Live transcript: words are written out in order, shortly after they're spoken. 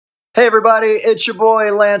Hey everybody, it's your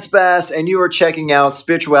boy Lance Bass, and you are checking out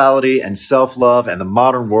Spirituality and Self-Love and the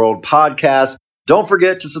Modern World podcast. Don't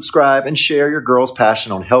forget to subscribe and share your girl's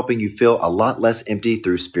passion on helping you feel a lot less empty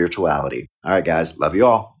through spirituality. All right, guys, love you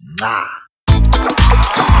all. Mwah.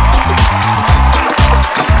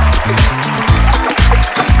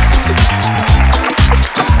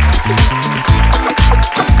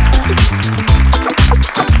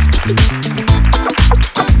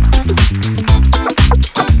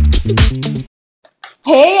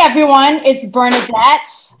 Hey everyone, it's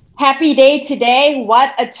Bernadette. Happy day today.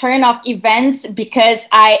 What a turn of events, because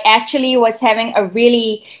I actually was having a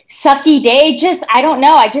really sucky day.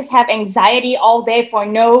 I just have anxiety all day for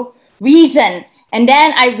no reason. And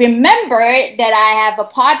then I remembered that I have a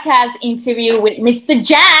podcast interview with Mr.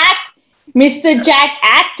 Jack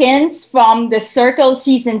Atkins from The Circle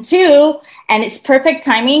Season 2. And it's perfect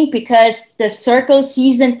timing because The Circle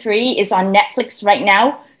Season 3 is on Netflix right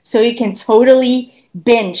now. So you can totally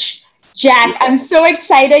binge. Jack, I'm so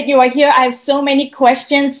excited you are here. I have so many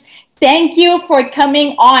questions. Thank you for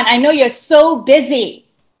coming on. I know you're so busy.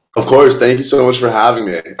 Of course. Thank you so much for having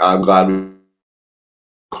me. I'm glad we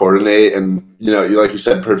coordinate, and like you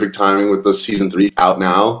said, perfect timing with the season 3 out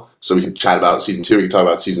now. So we can chat about season 2. We can talk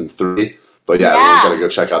about season 3. But everyone's got to go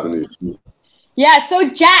check out the new season. Yeah. So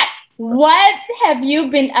Jack, what have you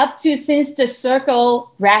been up to since The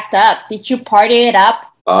Circle wrapped up? Did you party it up?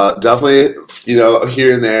 Definitely,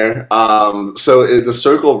 here and there. So The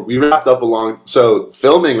Circle, filming wrapped up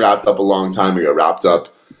a long time ago.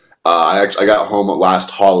 I got home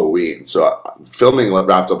last Halloween. So filming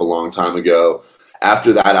wrapped up a long time ago.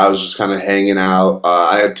 After that, I was just kind of hanging out.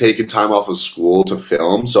 I had taken time off of school to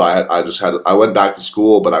film. So I went back to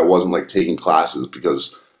school, but I wasn't taking classes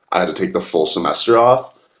because I had to take the full semester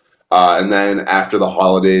off. And then after the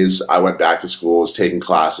holidays, I went back to school, was taking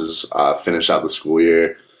classes, finished out the school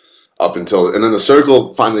year and then The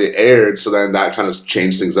Circle finally aired. So then that kind of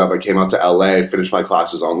changed things up. I came out to LA, finished my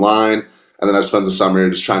classes online. And then I spent the summer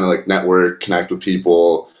just trying to network, connect with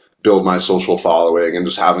people, build my social following, and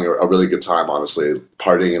just having a really good time, honestly,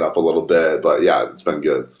 partying it up a little bit. But yeah, it's been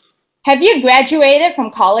good. Have you graduated from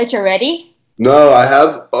college already? No, I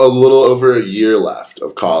have a little over a year left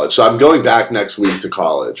of college. So I'm going back next week to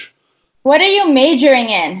college. What are you majoring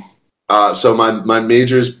in? So my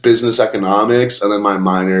major is business economics, and then my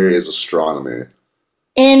minor is astronomy.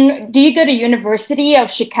 Do you go to University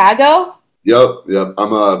of Chicago? Yep.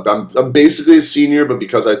 I'm basically a senior, but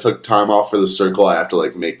because I took time off for The Circle, I have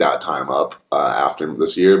to make that time up after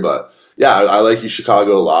this year. But yeah, I like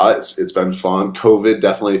Chicago a lot. It's been fun. COVID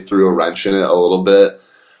definitely threw a wrench in it a little bit.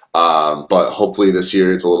 But hopefully this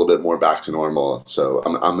year it's a little bit more back to normal. So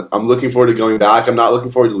I'm looking forward to going back. I'm not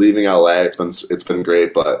looking forward to leaving LA. It's been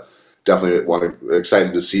great, but definitely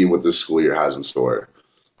excited to see what this school year has in store.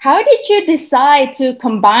 How did you decide to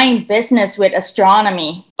combine business with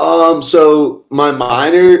astronomy? So my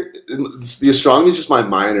minor, the astronomy is just my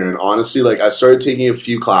minor, and honestly, I started taking a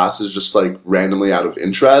few classes just randomly out of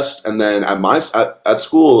interest, and then at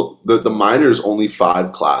school, the minor is only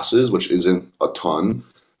 5 classes, which isn't a ton.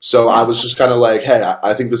 So I was just kind of hey,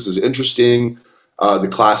 I think this is interesting. The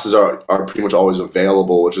classes are pretty much always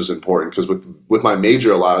available, which is important because with my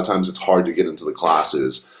major, a lot of times it's hard to get into the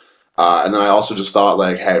classes. And then I also just thought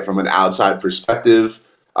hey, from an outside perspective,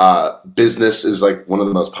 business is one of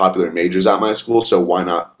the most popular majors at my school. So why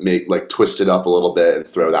not twist it up a little bit and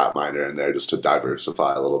throw that minor in there just to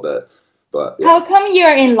diversify a little bit. But yeah. How come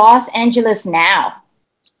you're in Los Angeles now?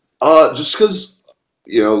 Just because,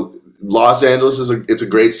 Los Angeles it's a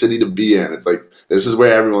great city to be in. It's this is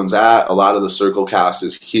where everyone's at. A lot of the Circle cast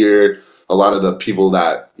is here. A lot of the people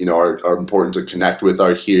that are important to connect with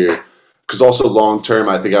are here. Because also long term,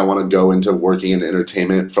 I think I want to go into working in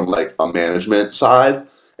entertainment from a management side,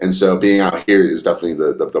 and so being out here is definitely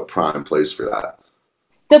the prime place for that.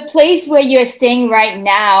 The place where you're staying right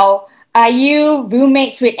now, are you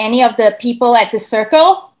roommates with any of the people at The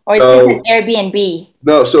Circle? Or is this an Airbnb?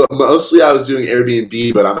 No, so mostly I was doing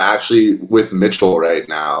Airbnb, but I'm actually with Mitchell right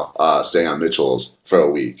now, staying on Mitchell's for a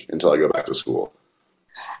week until I go back to school.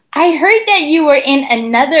 I heard that you were in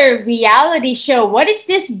another reality show. What is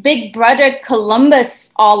this Big Brother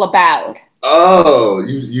Columbus all about? Oh,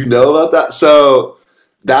 you know about that? So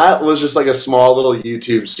that was just a small little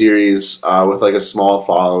YouTube series with a small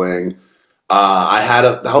following.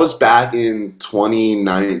 That was back in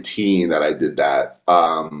 2019 that I did that.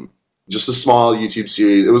 Just a small YouTube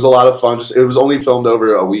series. It was a lot of fun. It was only filmed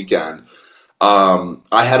over a weekend.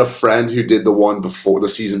 I had a friend who did the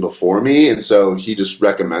season before me, and so he just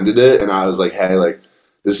recommended it, and I was like, hey,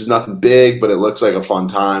 this is nothing big, but it looks like a fun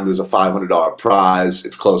time. There's a $500 prize.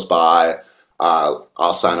 It's close by.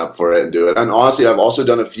 I'll sign up for it and do it. And honestly, I've also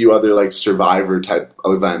done a few other like Survivor type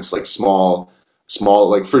events, like small,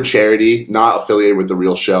 like for charity, not affiliated with the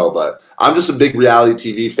real show. But I'm just a big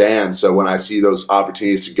reality TV fan, so when I see those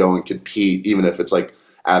opportunities to go and compete, even if it's like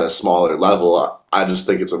at a smaller level, I just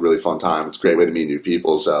think it's a really fun time. It's a great way to meet new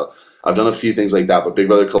people. So I've done a few things like that. But Big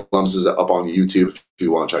Brother Columbus is up on YouTube if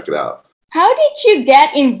you want to check it out. How did you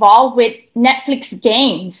get involved with Netflix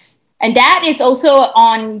games? And that is also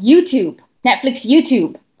on YouTube, Netflix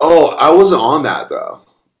YouTube. Oh, I wasn't on that though.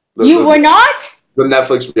 You were not? The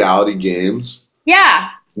Netflix reality games. Yeah.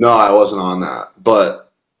 No, I wasn't on that.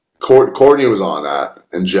 But Courtney was on that,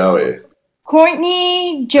 and Joey.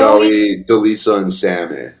 Courtney, Joey, Delisa, and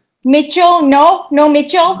Sammy. Mitchell? No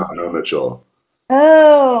Mitchell? No Mitchell.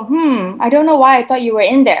 Oh, I don't know why I thought you were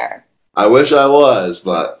in there. I wish I was,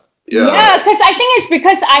 but yeah. Yeah, because I think it's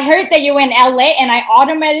because I heard that you were in LA, and I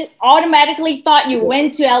automatically thought you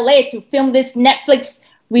went to LA to film this Netflix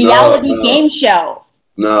reality game show.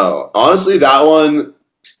 No, honestly, that one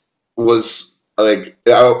was like,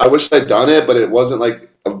 I wish I'd done it, but it wasn't like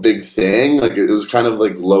a big thing. Like it was kind of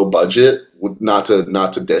like low budget, not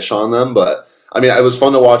to dish on them, but I mean, it was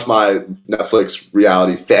fun to watch my Netflix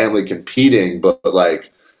reality family competing, but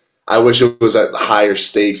like, I wish it was at higher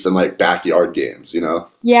stakes than like backyard games, you know?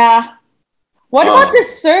 Yeah. What about The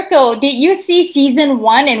Circle? Did you see season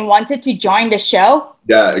 1 and wanted to join the show?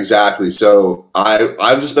 Yeah, exactly. So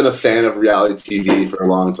I've just been a fan of reality TV for a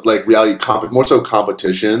long time, like reality more so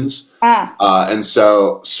competitions. And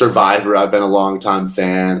so Survivor, I've been a long time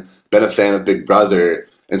fan, been a fan of Big Brother.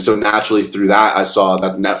 And so naturally through that, I saw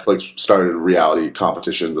that Netflix started a reality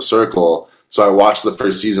competition, The Circle. So I watched the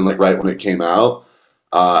first season like right when it came out.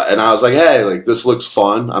 And I was like, hey, like this looks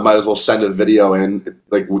fun. I might as well send a video in.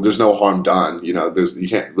 Like, there's no harm done. You know, you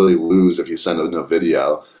can't really lose if you send in a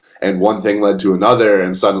video. And one thing led to another,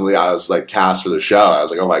 and suddenly I was like cast for the show. I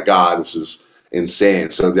was like, oh my god, this is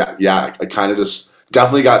insane. So yeah, I kind of just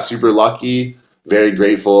definitely got super lucky. Very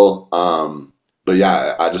grateful. But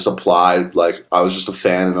yeah, I just applied. Like I was just a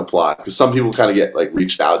fan and applied because some people kind of get like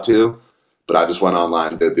reached out to, but I just went online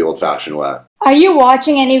and did the old-fashioned way. Are you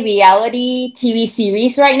watching any reality TV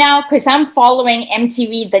series right now? Because I'm following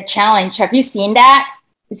MTV The Challenge. Have you seen that?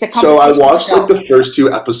 It's a so I watched like the first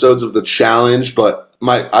 2 episodes of The Challenge, but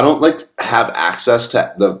I don't like have access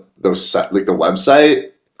to the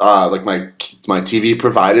website. Like my TV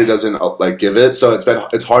provider doesn't like give it, so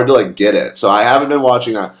it's hard to like get it. So I haven't been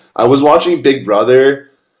watching that. I was watching Big Brother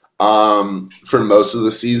for most of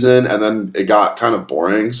the season, and then it got kind of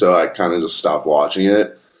boring, so I kind of just stopped watching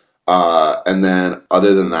it. And then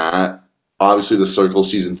other than that, obviously The Circle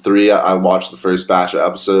season 3, I watched the first batch of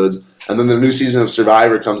episodes, and then the new season of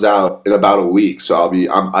Survivor comes out in about a week, so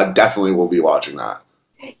I definitely will be watching that.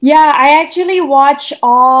 Yeah, I actually watch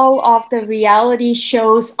all of the reality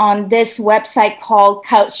shows on this website called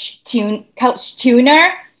Couch Tuner,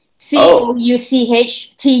 CouchTuner.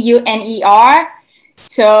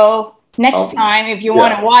 So next time, if you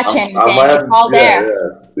want to watch anything, it's all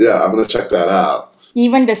there. Yeah, I'm going to check that out.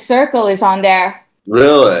 Even The Circle is on there.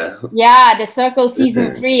 Really? Yeah, The Circle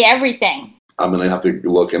season 3, everything. I'm going to have to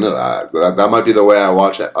look into that. That might be the way I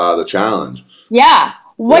watch The Challenge. Yeah.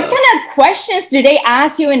 What kind of questions do they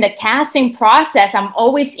ask you in the casting process? I'm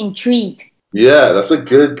always intrigued. Yeah, that's a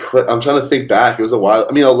good I'm trying to think back. It was a while.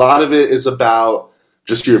 I mean, a lot of it is about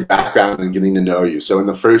just your background and getting to know you. So in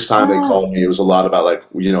the first time they called me, it was a lot about like,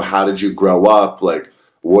 you know, how did you grow up? Like,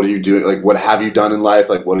 what are you doing? Like, what have you done in life?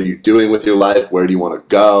 Like, what are you doing with your life? Where do you want to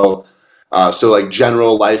go? So like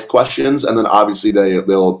general life questions. And then obviously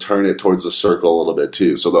they'll turn it towards The Circle a little bit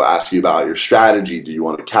too. So they'll ask you about your strategy. Do you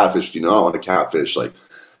want to catfish? Do you not want to catfish? Like,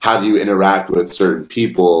 how do you interact with certain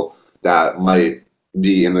people that might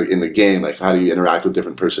be in the game? Like, how do you interact with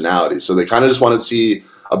different personalities? So they kind of just want to see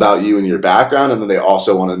about you and your background, and then they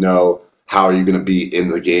also want to know how are you going to be in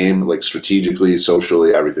the game, like strategically,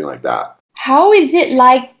 socially, everything like that. How is it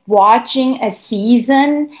like watching a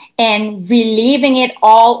season and reliving it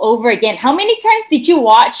all over again? How many times did you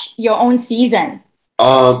watch your own season?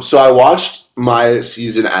 So I watched my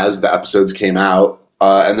season as the episodes came out,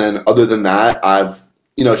 and then other than that, I've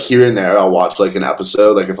here and there, I'll watch like an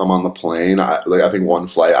episode. Like if I'm on the plane, I think one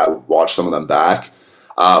flight I would watch some of them back.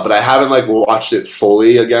 But I haven't like watched it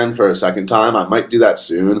fully again for a second time. I might do that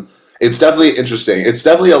soon. It's definitely interesting. It's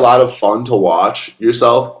definitely a lot of fun to watch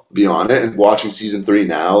yourself be on it. And watching season 3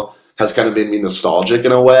 now has kind of made me nostalgic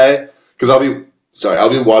in a way. Because I'll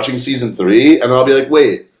be watching season 3 and then I'll be like,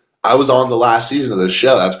 wait, I was on the last season of this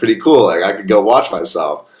show. That's pretty cool. Like I could go watch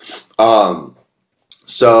myself.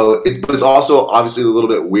 But it's also obviously a little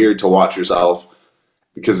bit weird to watch yourself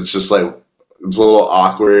because it's just like It's a little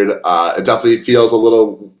awkward. It definitely feels a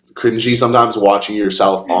little cringy sometimes watching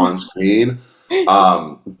yourself on screen.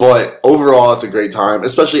 But overall, it's a great time,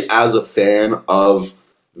 especially as a fan of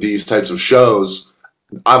these types of shows.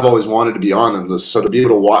 I've always wanted to be on them, so to be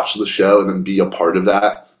able to watch the show and then be a part of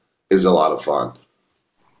that is a lot of fun.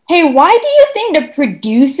 Hey, why do you think the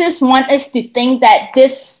producers want us to think that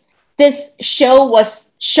this show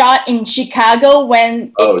was shot in Chicago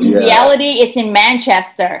when in reality it's in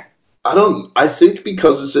Manchester? I think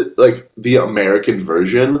because it's like the American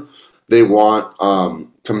version, they want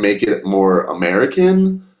to make it more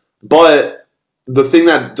American. But the thing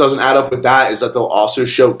that doesn't add up with that is that they'll also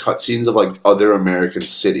show cutscenes of like other American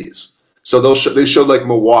cities. So they showed like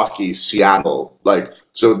Milwaukee, Seattle, like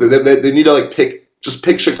so they need to like pick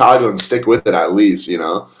Chicago and stick with it at least, you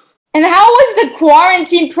know. And how was the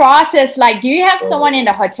quarantine process like? Do you have someone in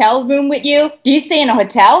the hotel room with you? Do you stay in a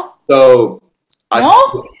hotel? So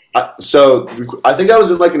No? I think I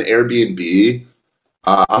was in like an Airbnb.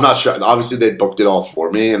 I'm not sure. Obviously, they booked it all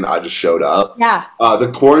for me, and I just showed up. Yeah.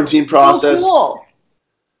 The quarantine process. Oh, cool.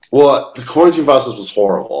 Well, the quarantine process was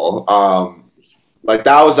horrible. Like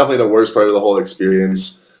that was definitely the worst part of the whole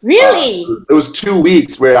experience. Really? It was 2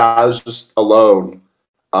 weeks where I was just alone,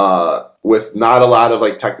 with not a lot of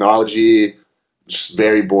like technology. Just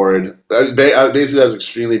very bored. Basically, I was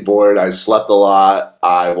extremely bored. I slept a lot.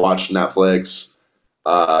 I watched Netflix.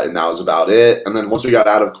 And that was about it. And then once we got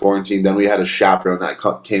out of quarantine, then we had a chaperone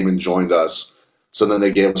that came and joined us. So then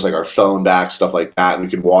they gave us like our phone back, stuff like that, and we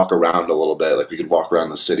could walk around a little bit. Like we could walk around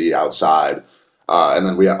the city outside. And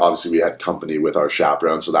then we had company with our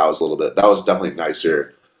chaperone, so that was definitely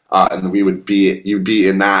nicer. And you'd be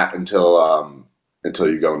in that until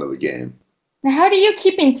you go into the game. Now, how do you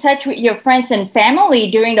keep in touch with your friends and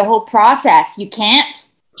family during the whole process? You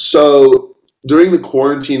can't? So during the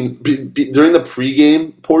quarantine, during the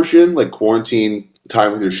pregame portion, like quarantine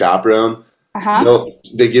time with your chaperone,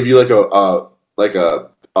 they give you like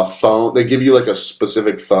a phone. They give you like a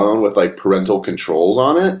specific phone with like parental controls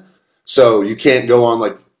on it, so you can't go on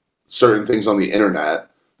like certain things on the internet.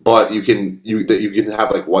 But you can have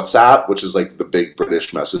like WhatsApp, which is like the big British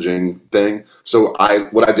messaging thing. So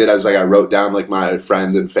what I did is like I wrote down like my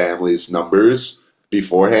friend and family's numbers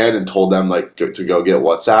beforehand and told them like to go get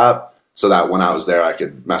WhatsApp. So that when I was there, I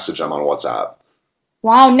could message them on WhatsApp.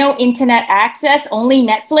 Wow, no internet access, only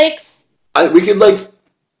Netflix? I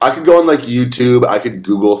could go on like YouTube, I could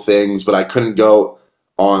Google things, but I couldn't go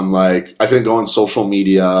on social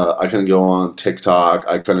media, I couldn't go on TikTok,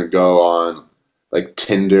 I couldn't go on like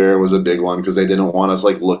Tinder was a big one because they didn't want us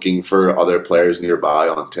like looking for other players nearby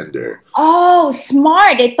on Tinder. Oh,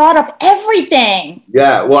 smart. They thought of everything.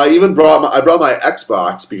 Yeah, well, I brought my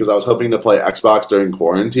Xbox because I was hoping to play Xbox during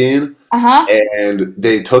quarantine. And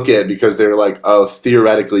they took it because they were like, oh,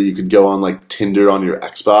 theoretically you could go on like Tinder on your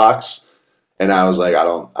Xbox. And I was like, I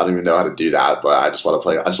don't even know how to do that, but I just want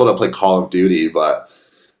to play Call of Duty, but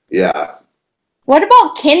yeah. What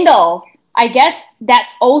about Kindle? I guess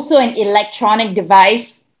that's also an electronic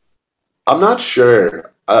device. I'm not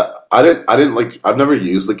sure. I've never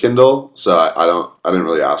used the Kindle, so I didn't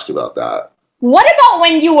really ask about that. What about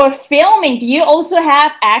when you were filming? Do you also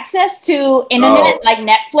have access to internet like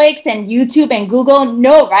Netflix and YouTube and Google?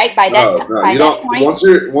 No, right? By that point,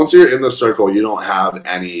 once you're in the circle, you don't have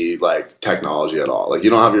any like technology at all. Like you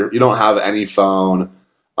don't have any phone.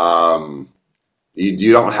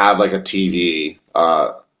 You don't have like a TV.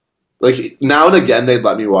 Like now and again, they'd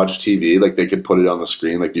let me watch TV. Like they could put it on the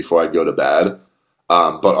screen like before I'd go to bed.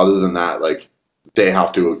 But other than that, like they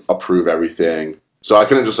have to approve everything. So I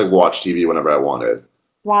couldn't just like watch TV whenever I wanted.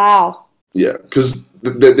 Wow. Yeah, because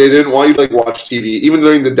they didn't want you to like watch TV even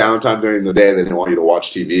during the downtime during the day. They didn't want you to watch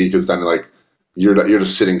TV because then like you're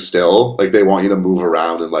just sitting still. Like they want you to move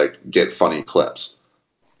around and like get funny clips.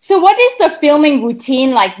 So what is the filming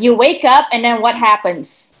routine like? You wake up and then what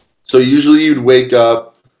happens? So usually you'd wake up.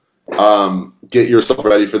 Get yourself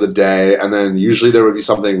ready for the day, and then usually there would be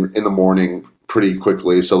something in the morning pretty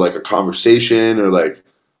quickly, so like a conversation or like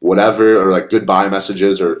whatever, or like goodbye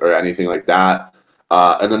messages or anything like that,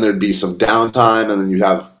 and then there'd be some downtime, and then you'd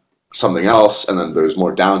have something else, and then there's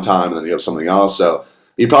more downtime, and then you have something else, so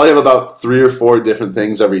you probably have about 3 or 4 different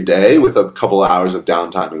things every day with a couple of hours of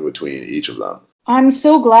downtime in between each of them. I'm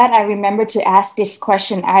so glad I remembered to ask this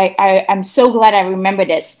question. I'm so glad I remember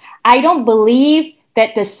this. I don't believe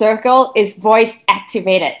that the circle is voice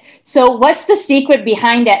activated. So what's the secret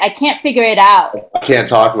behind that? I can't figure it out. I can't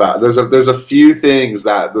talk about it. There's a few things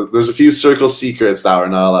there's a few circle secrets that we're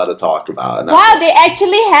not allowed to talk about. And Wow, they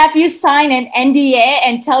actually have you sign an NDA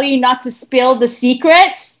and tell you not to spill the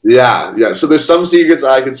secrets? Yeah. So there's some secrets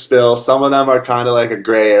I could spill. Some of them are kind of like a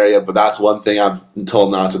gray area, but that's one thing I've been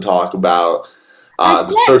told not to talk about.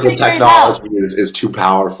 The circle technology is too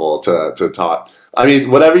powerful to talk. I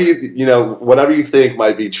mean, whatever you think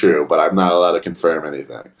might be true, but I'm not allowed to confirm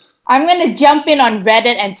anything. I'm going to jump in on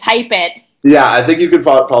Reddit and type it. Yeah, I think you could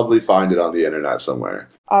probably find it on the internet somewhere.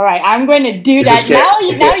 All right, I'm going to do that. Now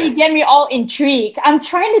you get me all intrigued. I'm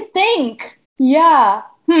trying to think. Yeah.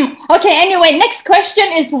 Okay, anyway, next question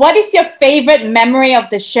is, what is your favorite memory of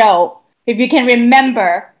the show, if you can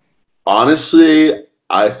remember? Honestly,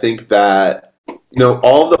 I think that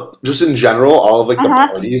all of the, just in general, all of like the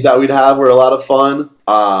parties that we'd have were a lot of fun.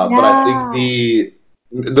 But I think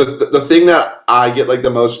the thing that I get like the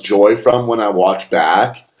most joy from when I watch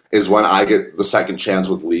back is when I get the second chance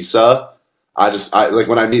with Lisa. I like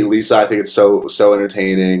when I meet Lisa, I think it's so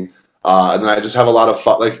entertaining. And then I just have a lot of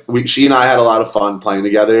fun. Like she and I had a lot of fun playing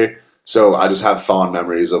together. So I just have fond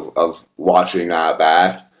memories of watching that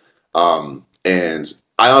back. And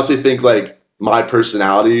I honestly think like my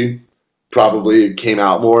personality probably came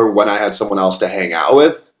out more when I had someone else to hang out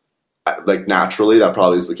with. Like naturally, that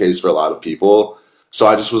probably is the case for a lot of people. So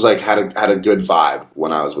I just was like had a good vibe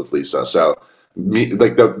when I was with Lisa. So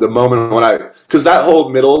like the moment because that whole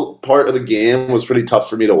middle part of the game was pretty tough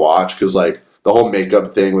for me to watch because like the whole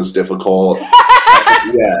makeup thing was difficult.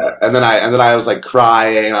 Yeah, and then I was like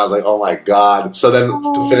crying and I was like, oh my god. So then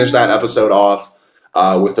to finish that episode off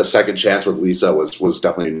with the second chance with Lisa was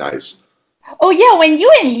definitely nice. Oh yeah, when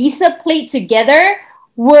you and Lisa played together,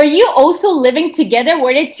 were you also living together?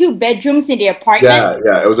 Were there 2 bedrooms in the apartment?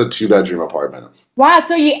 Yeah, it was a 2-bedroom apartment. Wow,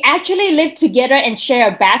 so you actually lived together and share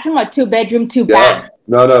a bathroom, or 2-bedroom, 2-bath?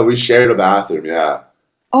 No, we shared a bathroom, yeah.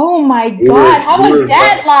 Oh my god, how was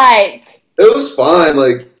that like? It was fun,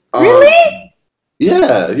 like really?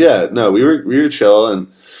 Yeah. No, we were chill, and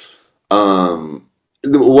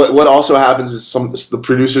what also happens is the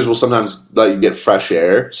producers will sometimes let you get fresh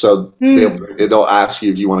air, so they'll ask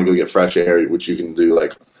you if you want to go get fresh air, which you can do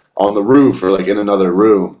like on the roof or like in another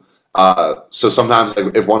room. So sometimes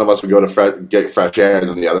like if one of us would go to get fresh air, and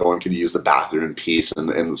then the other one could use the bathroom in peace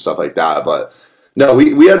and stuff like that. But no,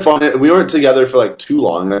 we had fun. We weren't together for like too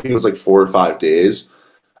long. I think it was like 4 or 5 days.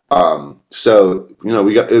 So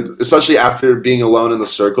we got, especially after being alone in the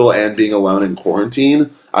circle and being alone in quarantine,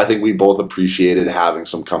 I think we both appreciated having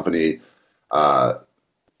some company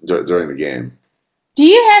during the game. Do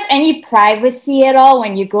you have any privacy at all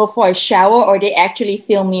when you go for a shower, or they actually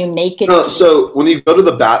film you naked? No, so when you go to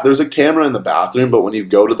the there's a camera in the bathroom, but when you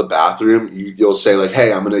go to the bathroom, you'll say like,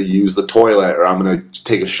 hey, I'm going to use the toilet, or I'm going to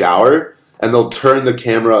take a shower, and they'll turn the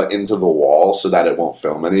camera into the wall so that it won't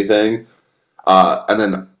film anything. And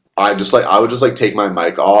then I would just take my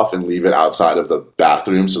mic off and leave it outside of the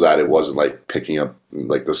bathroom so that it wasn't like picking up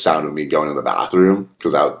like the sound of me going to the bathroom,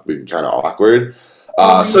 because that would be kind of awkward.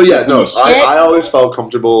 I always felt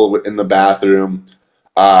comfortable in the bathroom.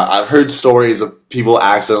 I've heard stories of people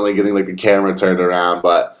accidentally getting like the camera turned around,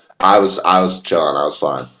 but I was chilling. I was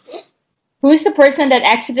fine. Who's the person that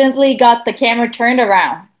accidentally got the camera turned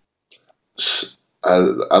around?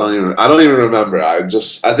 I don't even remember. I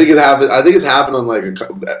think it happened. I think it's happened on like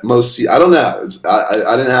I don't know.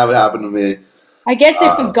 I didn't have it happen to me. I guess they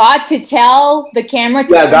forgot to tell the camera to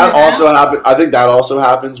turn that around. Also happened. I think that also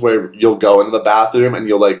happens where you'll go into the bathroom and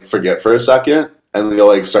you'll like forget for a second, and then you'll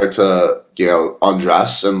like start to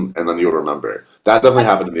undress, and then you'll remember. That definitely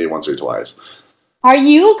happened to me once or twice. Are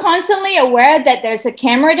you constantly aware that there's a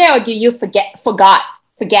camera there, or do you forget?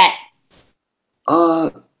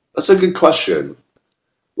 That's a good question.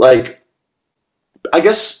 Like, I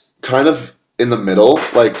guess kind of in the middle.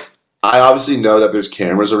 Like, I obviously know that there's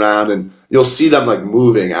cameras around, and you'll see them like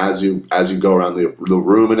moving as you go around the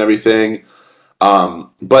room and everything. So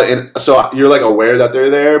you're like aware that they're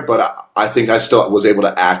there, but I think I still was able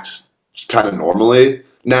to act kind of normally.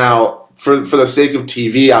 Now, for the sake of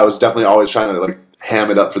TV, I was definitely always trying to like ham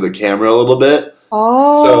it up for the camera a little bit.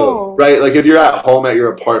 Oh, so, right. Like if you're at home at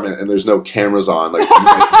your apartment and there's no cameras on, like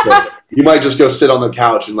you might just go sit on the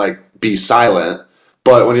couch and like be silent.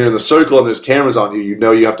 But when you're in the circle and there's cameras on you,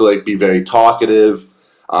 you have to like be very talkative,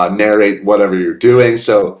 narrate whatever you're doing.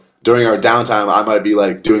 So during our downtime, I might be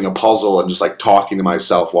like doing a puzzle and just like talking to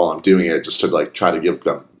myself while I'm doing it, just to like try to give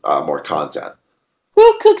them more content.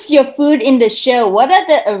 Who cooks your food in the show? What are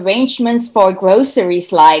the arrangements for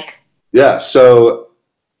groceries like? Yeah, so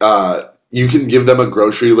you can give them a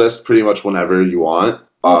grocery list pretty much whenever you want.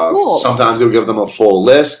 Cool. Sometimes you'll give them a full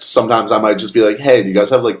list. Sometimes I might just be like, hey, do you guys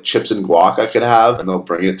have like chips and guac I could have? And they'll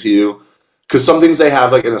bring it to you. Because some things they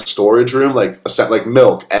have like in a storage room, like a set, like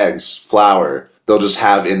milk, eggs, flour, they'll just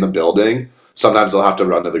have in the building. Sometimes they'll have to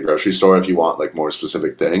run to the grocery store if you want like more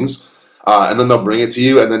specific things. And then they'll bring it to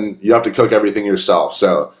you, and then you have to cook everything yourself.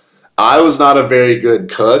 So I was not a very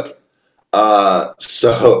good cook.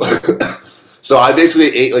 So so I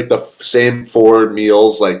basically ate like the same 4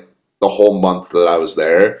 meals like the whole month that I was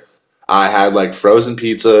there. I had like frozen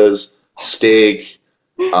pizzas, steak,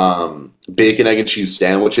 bacon, egg, and cheese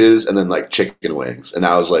sandwiches, and then like chicken wings, and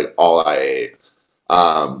that was like all I ate.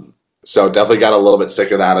 So definitely got a little bit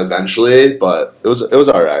sick of that eventually, but it was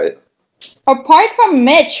all right. Apart from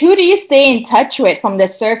Mitch, who do you stay in touch with from the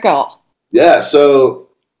circle? Yeah, so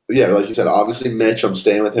yeah, like you said, obviously Mitch, I'm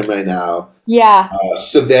staying with him right now. Yeah.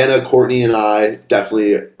 Savannah, Courtney, and I,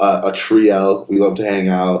 definitely a trio. We love to hang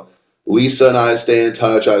out. Lisa and I stay in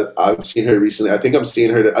touch. I've seen her recently. I think I'm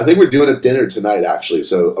seeing her. I think we're doing a dinner tonight, actually.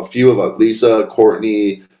 So a few of us, Lisa,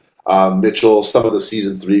 Courtney, Mitchell, some of the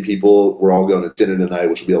season 3 people, we're all going to dinner tonight,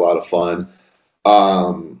 which will be a lot of fun.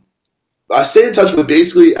 I stay in touch with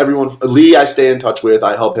basically everyone. Lee, I stay in touch with.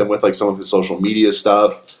 I help him with like some of his social media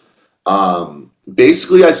stuff.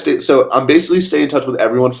 Basically, I'm basically staying in touch with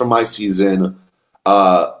everyone from my season.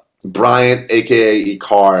 Bryant, aka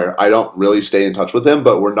Ikar, I don't really stay in touch with him,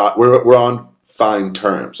 but we're on fine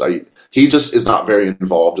terms. He just is not very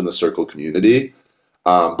involved in the circle community.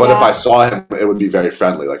 But if I saw him, it would be very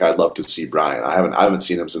friendly. Like I'd love to see Bryant. I haven't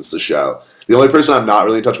seen him since the show. The only person I'm not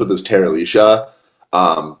really in touch with is Tara Alicia.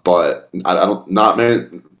 But I don't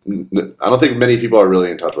think many people are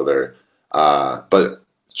really in touch with her. But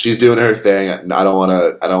she's doing her thing. I don't want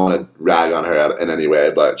to rag on her in any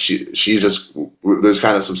way, but she's just, there's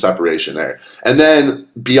kind of some separation there. And then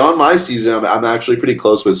beyond my season, I'm actually pretty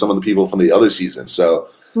close with some of the people from the other seasons. So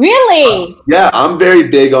really, yeah, I'm very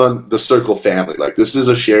big on the circle family. Like this is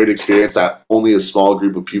a shared experience that only a small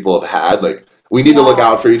group of people have had. Like we need to look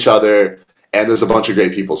out for each other, and there's a bunch of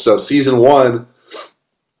great people. So season 1,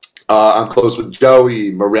 I'm close with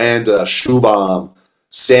Joey, Miranda, Shubham,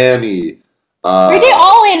 Sammy. Are they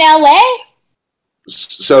all in LA?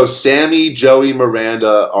 So Sammy, Joey,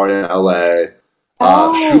 Miranda are in LA.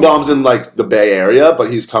 Shubham's in like the Bay Area,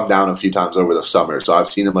 but he's come down a few times over the summer. So I've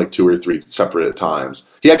seen him like 2 or 3 separate times.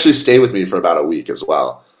 He actually stayed with me for about a week as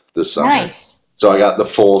well this summer. Nice. So I got the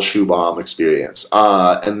full Shubham experience.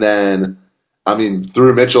 And then, I mean,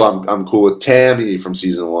 through Mitchell, I'm cool with Tammy from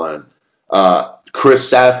season 1. Chris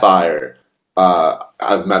Sapphire,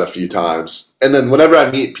 I've met a few times. And then whenever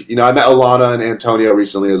I meet, I met Alana and Antonio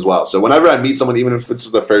recently as well. So whenever I meet someone, even if it's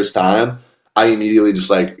for the first time, I immediately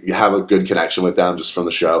just like have a good connection with them just from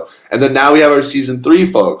the show. And then now we have our season 3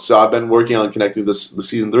 folks. So I've been working on connecting with the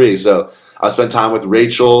season 3. So I spent time with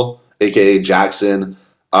Rachel, aka Jackson.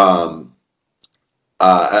 There's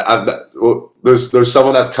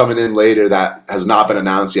someone that's coming in later that has not been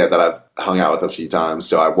announced yet that I've hung out with a few times,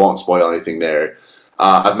 so I won't spoil anything there.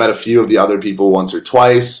 I've met a few of the other people once or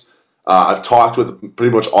twice. I've talked with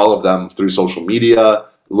pretty much all of them through social media.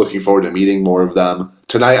 Looking forward to meeting more of them.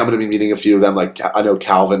 Tonight I'm going to be meeting a few of them. Like I know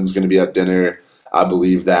Calvin's going to be at dinner. I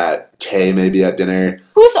believe that Kay may be at dinner.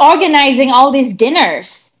 Who's organizing all these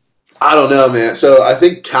dinners? I don't know, man. So I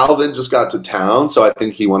think Calvin just got to town, so I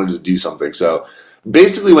think he wanted to do something. So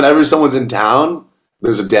basically, whenever someone's in town,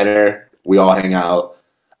 there's a dinner. We all hang out.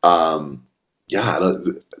 I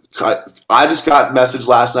just got a message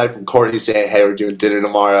last night from Courtney saying, "Hey, we're doing dinner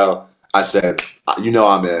tomorrow." I said,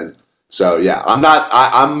 I'm in." So yeah,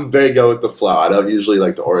 I'm very go with the flow. I don't usually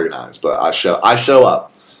like to organize, but I show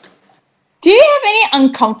up. Do you have any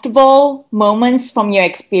uncomfortable moments from your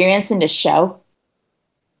experience in the show?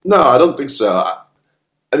 No, I don't think so.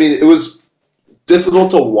 I mean, it was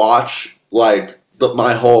difficult to watch. Like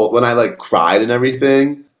when I like cried and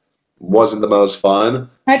everything wasn't the most fun.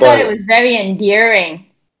 I thought it was very endearing.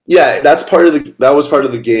 Yeah, that was part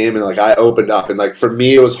of the game, and like I opened up, and like for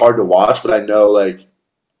me it was hard to watch, but I know like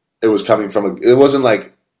it was coming from it wasn't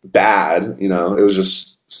like bad, it was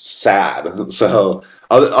just sad. So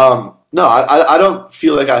no, I don't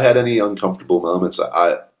feel like I had any uncomfortable moments.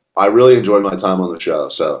 I really enjoyed my time on the show.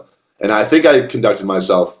 So, and I think I conducted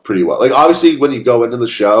myself pretty well. Like obviously when you go into the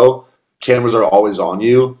show, cameras are always on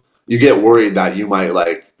you. You get worried that you might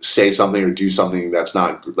like say something or do something that's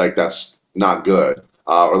not good,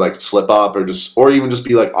 or like slip up or even just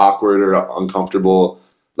be like awkward or uncomfortable.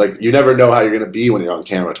 Like you never know how you're gonna be when you're on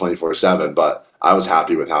camera 24/7. But I was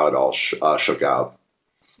happy with how it all shook out.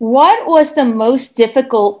 What was the most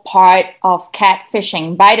difficult part of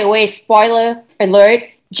catfishing? By the way, spoiler alert: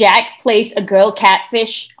 Jack plays a girl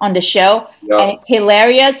catfish on the show, and it's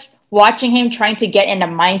hilarious watching him trying to get in the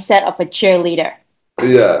mindset of a cheerleader.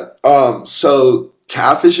 Yeah. So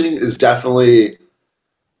catfishing is definitely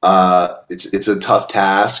it's a tough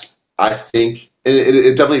task. I think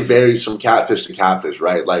it definitely varies from catfish to catfish,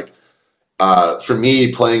 right? Like for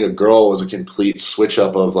me, playing a girl was a complete switch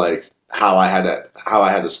up of like how I had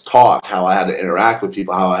to talk, how I had to interact with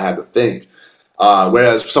people, how I had to think.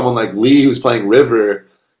 Whereas someone like Lee, who's playing River,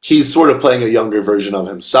 he's sort of playing a younger version of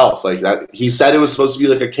himself. Like that, he said it was supposed to be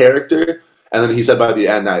like a character, and then he said by the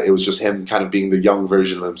end that it was just him kind of being the young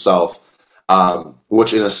version of himself,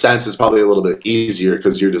 which in a sense is probably a little bit easier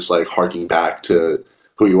because you're just like harking back to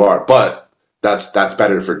who you are. But that's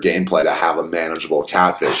better for gameplay to have a manageable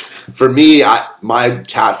catfish. For me, my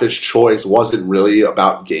catfish choice wasn't really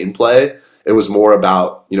about gameplay. It was more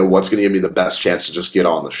about, what's going to give me the best chance to just get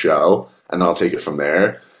on the show, and then I'll take it from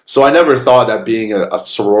there. So I never thought that being a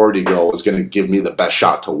sorority girl was going to give me the best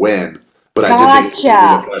shot to win, but I did think it would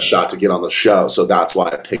give me the best shot to get on the show. So that's why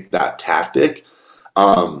I picked that tactic.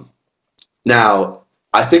 Now,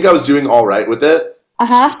 I think I was doing all right with it.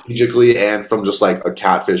 Strategically and from just like a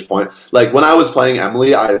catfish point. Like when I was playing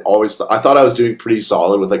Emily, I thought I was doing pretty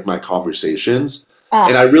solid with like my conversations.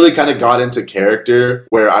 And I really kind of got into character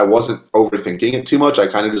where I wasn't overthinking it too much. I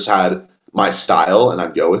kind of just had my style and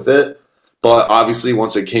I'd go with it. But obviously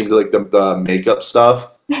once it came to like the makeup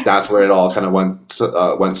stuff, that's where it all kind of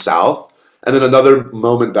went south. And then another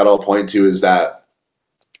moment that I'll point to is that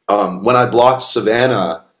when I blocked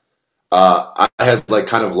Savannah, I had like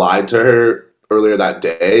kind of lied to her earlier that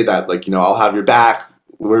day that like, I'll have your back.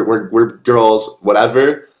 We're girls,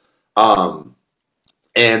 whatever. And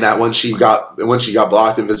that when she got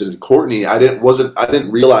blocked and visited Courtney, I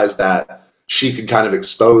didn't realize that she could kind of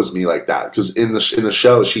expose me like that. Because in the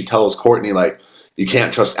show, she tells Courtney like, you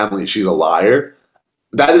can't trust Emily, she's a liar.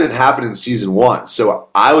 That didn't happen in season 1. So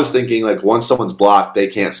I was thinking like once someone's blocked, they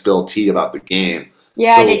can't spill tea about the game.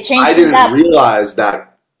 Yeah, so they changed I it didn't up. realize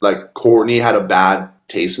that like Courtney had a bad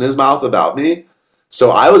taste in his mouth about me.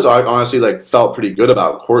 So I was honestly like felt pretty good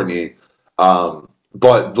about Courtney.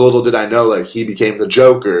 But little did I know like he became the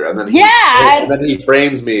Joker, and then he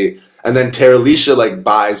frames me, and then Terralisha like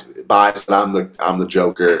buys that I'm the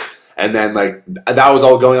Joker, and then like that was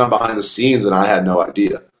all going on behind the scenes, and I had no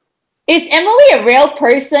idea. Is Emily a real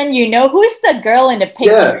person? Who's the girl in the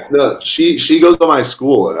picture? Yeah, no, she goes to my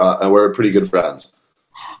school, and we're pretty good friends.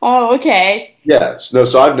 Oh, okay. Yes, no,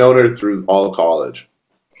 so I've known her through all of college.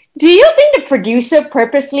 Do you think the producer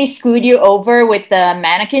purposely screwed you over with the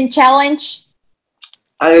mannequin challenge?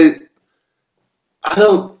 I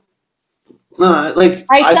don't know. Like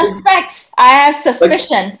I have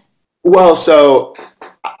suspicion. Like, well, so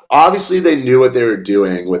obviously they knew what they were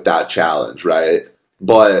doing with that challenge, right?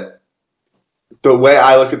 But the way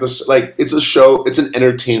I look at this, like, it's a show, it's an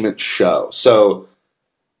entertainment show. So,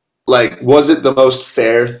 like, was it the most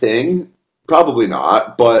fair thing? Probably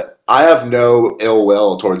not, but I have no ill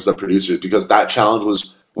will towards the producers because that challenge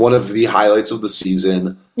was one of the highlights of the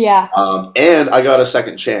season. Yeah. And I got a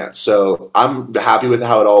second chance. So I'm happy with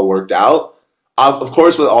how it all worked out. Of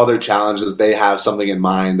course, with all their challenges, they have something in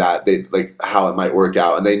mind that they like how it might work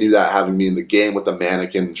out. And they knew that having me in the game with the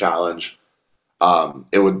mannequin challenge,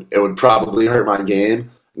 it would probably hurt my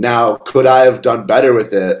game. Now, could I have done better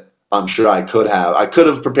with it? I'm sure I could have. I could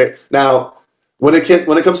have prepared. Now, when it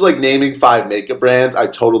comes to like naming 5 makeup brands, I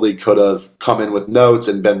totally could have come in with notes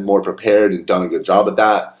and been more prepared and done a good job at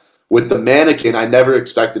that. With the mannequin, I never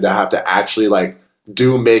expected to have to actually like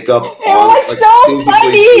do makeup. It was so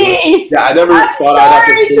funny. Yeah, I never I'm thought I'd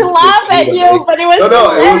have sorry to laugh at you, but it was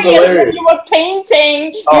hilarious when you were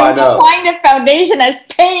painting. You were applying the foundation as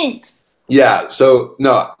paint. Yeah, so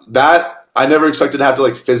no, that I never expected to have to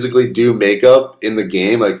like physically do makeup in the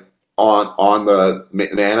game, like on the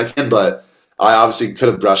mannequin, but I obviously could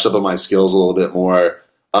have brushed up on my skills a little bit more.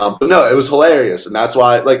 But no, it was hilarious, and that's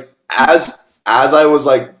why like as I was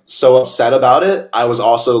like so upset about it, I was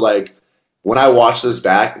also like, when I watch this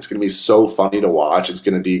back, it's gonna be so funny to watch. It's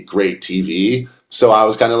gonna be great TV. So I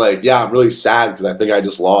was kind of like, yeah, I'm really sad because I think I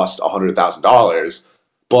just lost $100,000,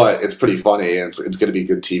 but it's pretty funny and it's gonna be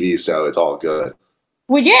good TV, so it's all good.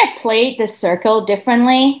 Would you have played the circle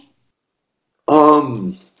differently?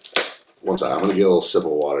 One second, I'm gonna get a little sip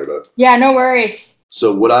of water, but yeah, no worries.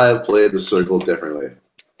 So would I have played the circle differently?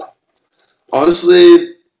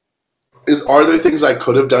 Honestly, are there things I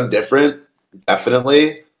could have done different?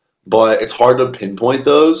 Definitely, but it's hard to pinpoint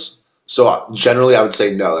those. So generally, I would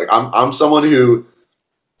say no. Like I'm someone who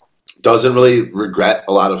doesn't really regret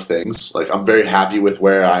a lot of things. Like I'm very happy with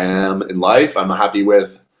where I am in life. I'm happy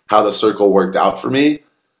with how the circle worked out for me.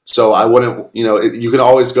 So I wouldn't, you can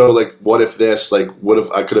always go like, what if this, like, what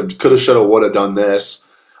if I could have, should have, would have done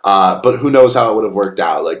this. But who knows how it would have worked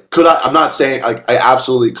out? Like, I'm not saying like I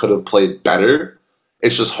absolutely could have played better.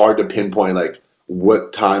 It's just hard to pinpoint like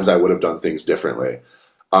what times I would have done things differently.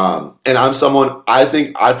 And I'm someone, I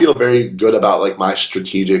feel very good about like my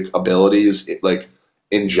strategic abilities, like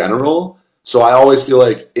in general. So I always feel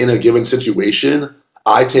like in a given situation,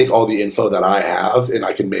 I take all the info that I have and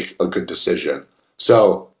I can make a good decision.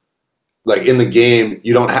 So like in the game,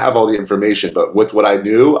 you don't have all the information, but with what I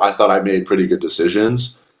knew, I thought I made pretty good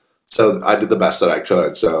decisions. So I did the best that I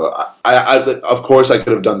could. So I of course I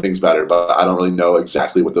could have done things better, but I don't really know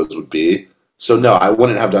exactly what those would be. So no, I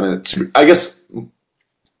wouldn't have done it. I guess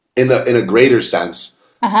in a greater sense,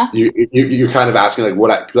 you're kind of asking like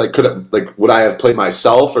would I have played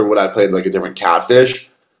myself or would I have played like a different catfish?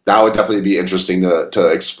 That would definitely be interesting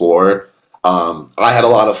to explore. I had a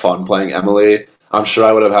lot of fun playing Emily. I'm sure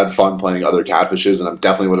I would have had fun playing other catfishes, and I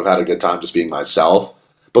definitely would have had a good time just being myself.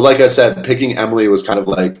 But like I said, picking Emily was kind of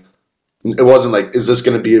like, it wasn't like, is this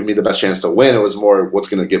going to give me the best chance to win? It was more, what's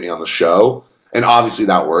going to get me on the show? And obviously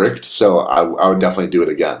that worked, so I would definitely do it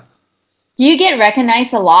again. Do you get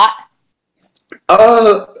recognized a lot?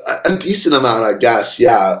 A decent amount, I guess,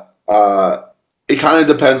 yeah. It kind of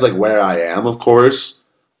depends like where I am, of course.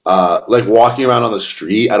 Like walking around on the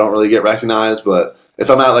street, I don't really get recognized, but if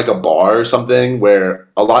I'm at like a bar or something where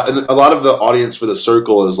a lot of the audience for the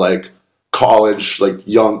circle is like college, like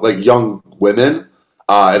young women,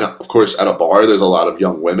 and of course at a bar there's a lot of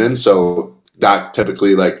young women, so that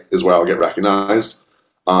typically like is where I'll get recognized.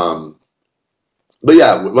 But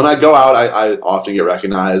yeah, when I go out, I often get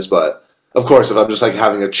recognized, but of course if I'm just like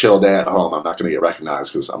having a chill day at home, I'm not going to get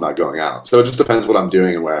recognized because I'm not going out. So it just depends what I'm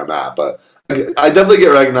doing and where I'm at, but I definitely get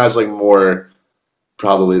recognized like more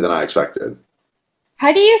probably than I expected.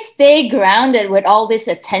 How do you stay grounded with all this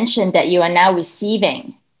attention that you are now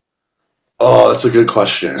receiving? Oh, that's a good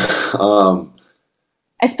question.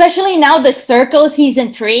 Especially now the Circle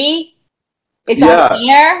season 3 is on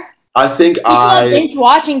air. I think people are binge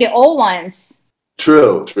watching the old ones.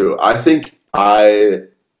 True. I think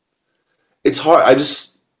it's hard.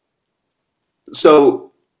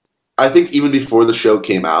 So I think even before the show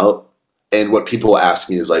came out, and what people ask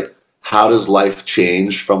me is like, how does life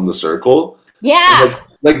change from the Circle? Yeah.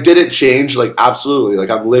 Like, did it change? Like, absolutely.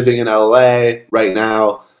 Like, I'm living in LA right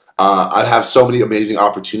now. I'd have so many amazing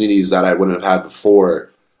opportunities that I wouldn't have had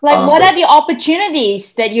before. Like, what are the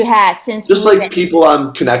opportunities that you had since? Just like people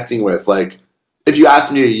I'm connecting with. Like, if you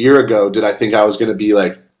asked me a year ago, did I think I was going to be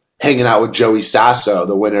like hanging out with Joey Sasso,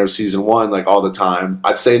 the winner of season 1, like all the time?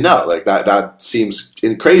 I'd say no. Like that seems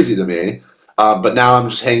crazy to me. But now I'm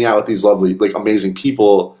just hanging out with these lovely, like amazing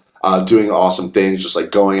people. Doing awesome things, just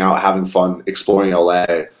like going out, having fun, exploring LA.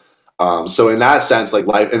 So in that sense, like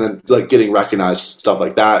life, and then like getting recognized, stuff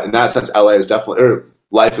like that. In that sense, LA is definitely, or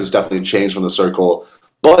life has definitely changed from the Circle.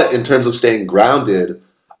 But in terms of staying grounded,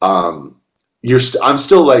 I'm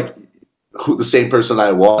still like the same person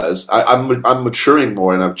I was. I'm maturing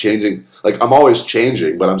more and I'm changing. Like I'm always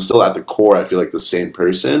changing, but I'm still at the core. I feel like the same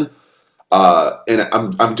person. And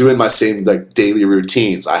I'm doing my same like daily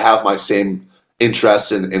routines. I have my same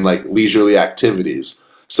interests in like leisurely activities.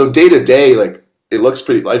 So day to day, like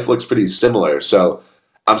life looks pretty similar. So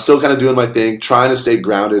I'm still kind of doing my thing, trying to stay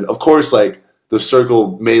grounded. Of course, like the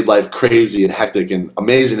Circle made life crazy and hectic and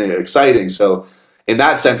amazing and exciting. So in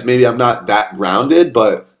that sense, maybe I'm not that grounded,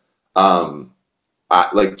 but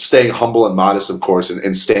like staying humble and modest, of course,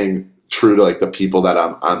 and staying true to like the people that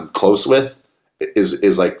I'm close with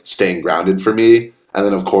is like staying grounded for me. And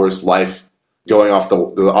then of course, life going off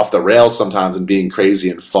the rails sometimes and being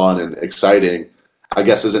crazy and fun and exciting, I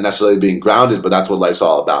guess isn't necessarily being grounded, but that's what life's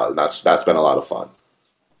all about, and that's been a lot of fun.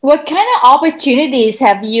 What kind of opportunities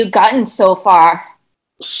have you gotten so far?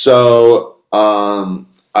 So I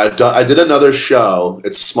did another show.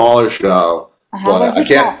 It's a smaller show, but I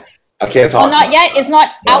can't talk. Not yet. It's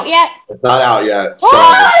not out yet. It's not out yet. So.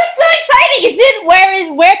 Oh, it's so exciting! Is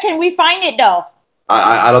it? Where can we find it though?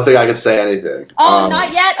 I don't think I could say anything. Oh,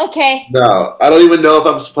 not yet? Okay. No. I don't even know if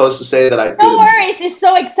I'm supposed to say that I did. No worries. It's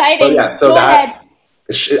so exciting. Yeah, so Go ahead.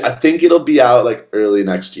 I think it'll be out like early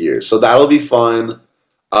next year. So that'll be fun.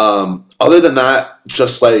 Other than that,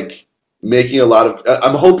 just like making a lot of...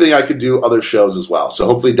 I'm hoping I could do other shows as well. So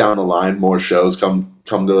hopefully down the line, more shows come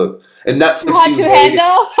to... And Netflix seems to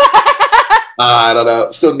handle? I don't know.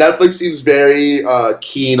 So Netflix seems very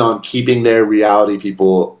keen on keeping their reality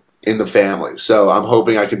people in the family. So I'm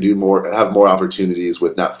hoping I can have more opportunities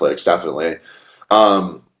with Netflix, definitely.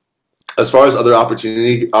 As far as other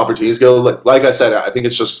opportunities go, like I said, I think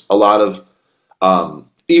it's just a lot of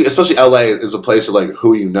especially LA is a place of like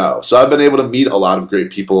who you know. So I've been able to meet a lot of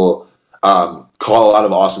great people, call a lot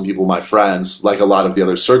of awesome people my friends, like a lot of the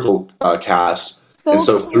other Circle cast. And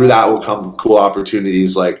so through that will come cool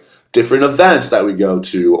opportunities like different events that we go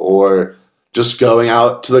to, or just going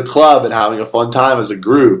out to the club and having a fun time as a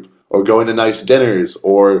group, or going to nice dinners,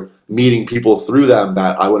 or meeting people through them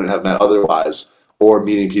that I wouldn't have met otherwise, or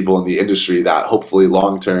meeting people in the industry that hopefully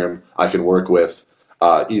long term I can work with,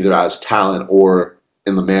 either as talent or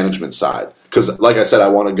in the management side. Because like I said, I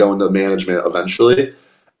want to go into management eventually,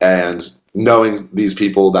 and knowing these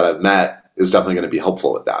people that I've met is definitely going to be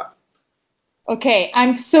helpful with that. Okay,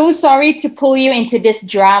 I'm so sorry to pull you into this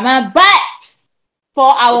drama, but for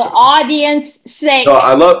our audience sake, so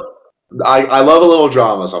I love a little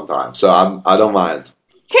drama sometimes, so I don't mind.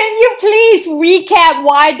 Can you please recap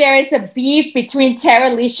why there is a beef between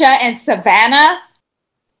Terralisha and Savannah?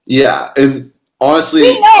 Yeah, and honestly,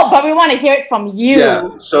 we know, but we want to hear it from you. Yeah,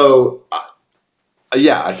 so I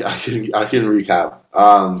can recap.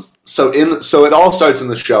 So it all starts in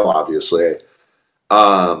the show, obviously,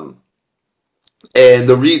 and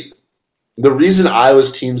the reason I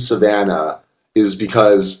was Team Savannah is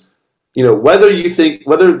because, you know, whether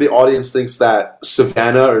the audience thinks that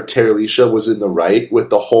Savannah or Terralisha was in the right with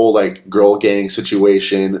the whole like girl gang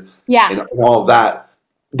situation, and all of that,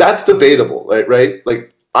 that's debatable, right?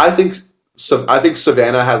 Like I think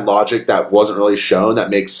Savannah had logic that wasn't really shown that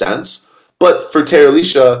makes sense, but for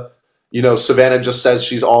Terralisha, you know, Savannah just says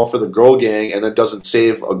she's all for the girl gang and then doesn't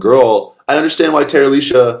save a girl. I understand why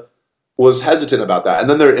Terralisha was hesitant about that, and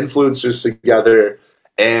then they're influencers together,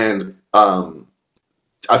 and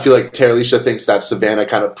I feel like Terralisha thinks that Savannah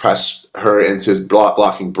kind of pressed her into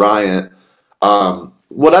blocking Bryant.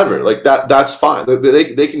 Whatever, like that's fine.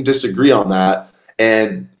 They can disagree on that,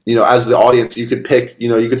 and you know, as the audience, you could pick. You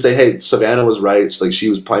know, you could say, "Hey, Savannah was right. Like she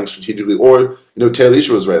was playing strategically," or you know,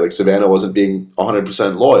 Terralisha was right. Like Savannah wasn't being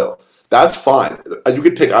 100% loyal. That's fine. You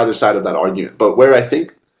could pick either side of that argument. But where I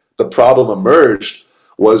think the problem emerged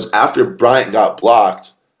was after Bryant got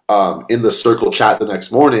blocked in the Circle chat the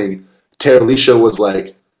next morning. Terralisha was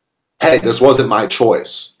like, hey, this wasn't my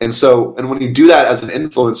choice. And when you do that as an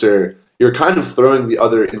influencer, you're kind of throwing the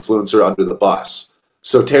other influencer under the bus.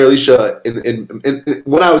 So Terralisha,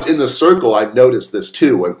 when I was in the Circle, I noticed this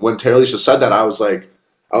too. When Terralisha said that, I was like,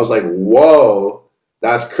 whoa,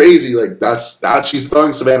 that's crazy. Like that she's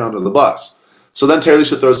throwing Savannah under the bus. So then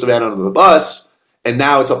Terralisha throws Savannah under the bus, and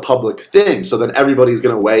now it's a public thing. So then everybody's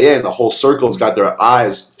going to weigh in. The whole Circle's got their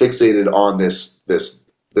eyes fixated on this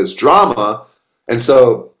drama, and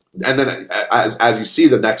then as you see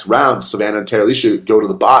the next round, Savannah and Terralisha go to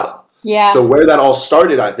the bottom. Yeah. So where that all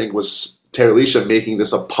started, I think, was Terralisha making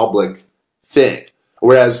this a public thing.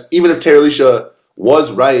 Whereas even if Terralisha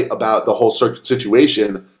was right about the whole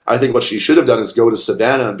situation, I think what she should have done is go to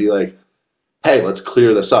Savannah and be like, hey, let's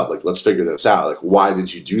clear this up. Like, let's figure this out. Like, why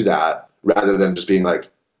did you do that? Rather than just being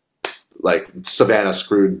like Savannah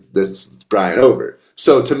screwed this Bryant over.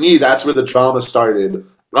 So to me, that's where the drama started.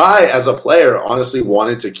 I, as a player, honestly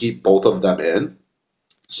wanted to keep both of them in.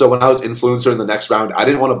 So when I was influencer in the next round, I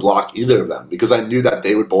didn't want to block either of them because I knew that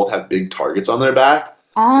they would both have big targets on their back.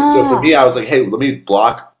 So for me, I was like, hey, let me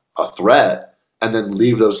block a threat and then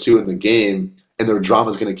leave those two in the game, and their drama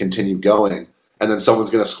is going to continue going, and then someone's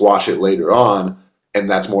going to squash it later on, and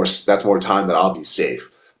that's more time that I'll be safe.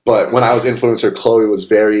 But when I was influencer, Chloe was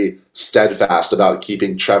very steadfast about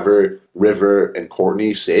keeping Trevor, River, and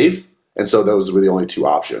Courtney safe. And so those were the only two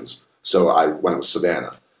options. So I went with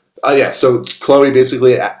Savannah. So Chloe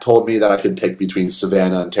basically told me that I could pick between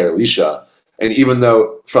Savannah and Terralisha. And even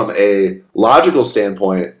though from a logical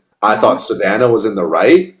standpoint, I thought Savannah was in the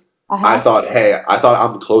right, I thought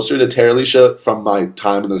I'm closer to Terralisha from my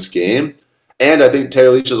time in this game. And I think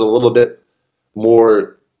Terralisha's a little bit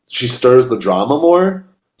more, she stirs the drama more.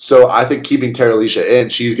 So I think keeping Terralisha in,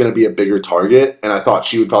 she's going to be a bigger target, and I thought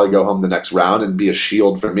she would probably go home the next round and be a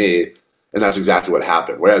shield for me, and that's exactly what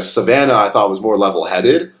happened. Whereas Savannah, I thought was more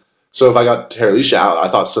level-headed, so if I got Terralisha out, I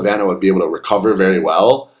thought Savannah would be able to recover very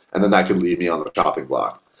well, and then that could leave me on the chopping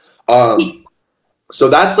block. So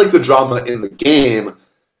that's like the drama in the game,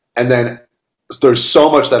 and then there's so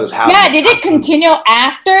much that has happened. Yeah, did it continue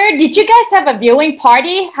after? Did you guys have a viewing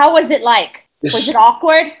party? How was it like? Was it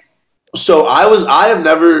awkward? So I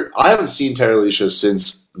haven't seen Terralisha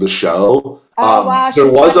since the show. Wow,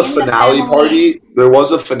 there was a finale party. There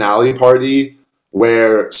was a finale party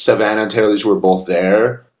where Savannah and Terralisha were both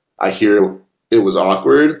there. I hear it was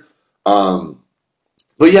awkward. But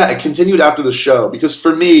yeah, it continued after the show because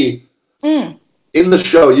for me, in the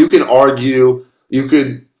show, you can argue, you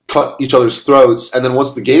could cut each other's throats, and then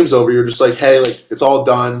once the game's over, you're just like, hey, like it's all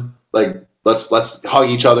done. Like let's hug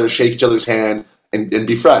each other, shake each other's hand, and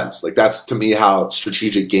be friends. Like that's to me how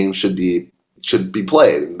strategic games should be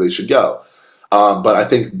played and they should go. But I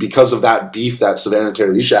think because of that beef that Savannah and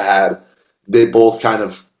Terralisha had, they both kind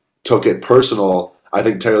of took it personal. I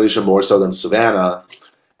think Terralisha more so than Savannah,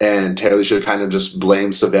 and Terralisha kind of just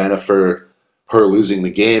blamed Savannah for her losing the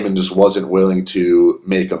game and just wasn't willing to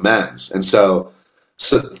make amends. And so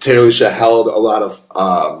Terralisha held a lot of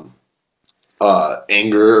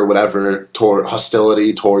anger or whatever, toward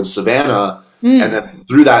hostility towards Savannah, and then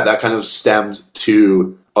through that kind of stemmed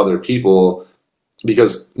to other people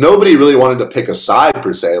because nobody really wanted to pick a side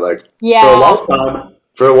per se. Like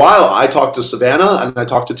for a while, I talked to Savannah and I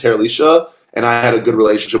talked to Terralisha, and I had a good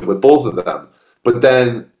relationship with both of them. But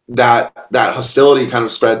then that hostility kind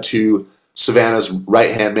of spread to Savannah's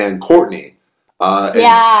right-hand man, Courtney.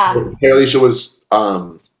 And Terralisha was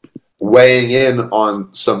weighing in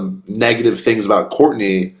on some negative things about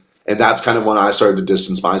Courtney, and that's kind of when I started to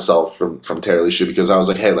distance myself from Terralisha, because I was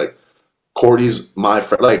like, hey, like, Courtney's my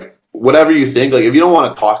friend. Like, whatever you think, like, if you don't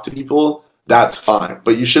want to talk to people, that's fine.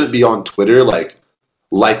 But you shouldn't be on Twitter, like,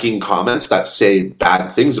 liking comments that say bad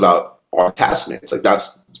things about our castmates. Like,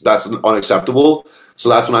 that's unacceptable. So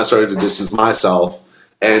that's when I started to distance myself.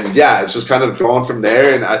 And yeah, it's just kind of gone from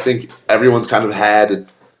there. And I think everyone's kind of had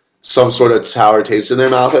some sort of sour taste in their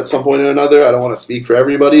mouth at some point or another. I don't want to speak for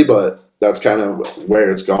everybody, but that's kind of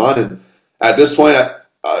where it's gone. And at this point,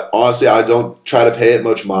 honestly, I don't try to pay it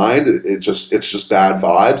much mind. It's just bad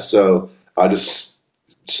vibes. So I just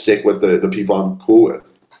stick with the people I'm cool with.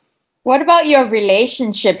 What about your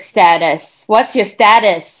relationship status? What's your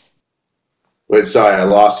status? Wait, sorry, I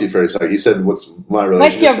lost you for a second. You said, what's my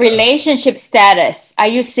relationship? What's your relationship status? Are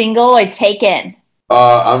you single or taken?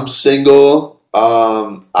 I'm single.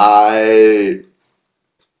 I've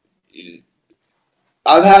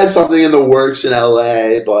had something in the works in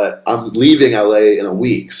LA, but I'm leaving LA in a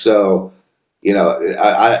week. So, you know,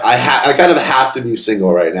 I kind of have to be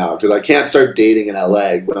single right now because I can't start dating in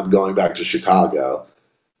LA when I'm going back to Chicago.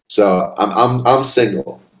 So I'm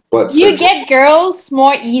single. But you get girls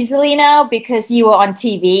more easily now because you were on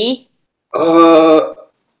TV?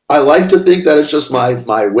 I like to think that it's just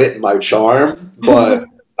my wit and my charm, but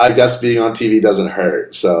I guess being on TV doesn't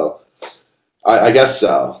hurt. So I guess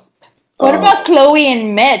so. What about Chloe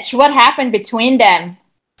and Mitch? What happened between them?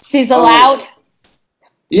 Sizzle out?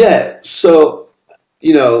 Yeah, so,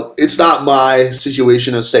 you know, it's not my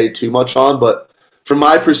situation to say too much on, but from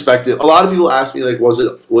my perspective, a lot of people ask me, like, was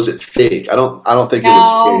it fake? I don't think it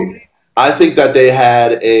was fake. I think that they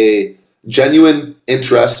had a genuine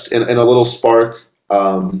interest in a little spark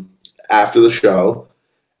after the show.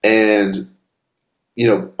 And, you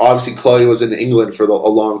know, obviously Chloe was in England for a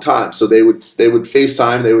long time. So they would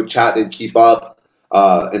FaceTime, they would chat, they'd keep up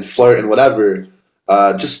and flirt and whatever.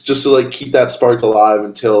 Just to, like, keep that spark alive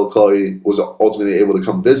until Chloe was ultimately able to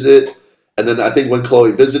come visit. And then I think when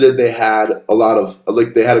Chloe visited, they had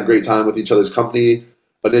they had a great time with each other's company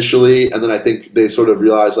initially. And then I think they sort of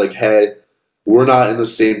realized, like, hey, we're not in the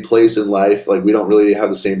same place in life. Like, we don't really have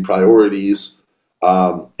the same priorities.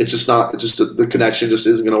 The connection just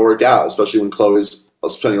isn't going to work out, especially when Chloe's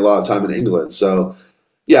spending a lot of time in England. So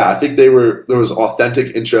yeah, I think there was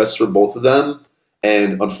authentic interest from both of them.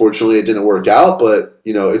 And unfortunately it didn't work out, but,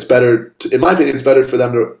 you know, it's better, in my opinion, it's better for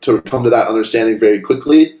them to come to that understanding very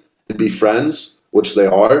quickly and be friends, which they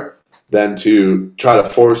are, than to try to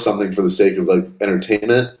force something for the sake of, like,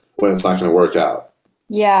 entertainment when it's not going to work out.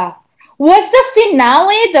 Yeah. Was the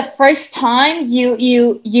finale the first time you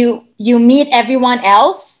meet everyone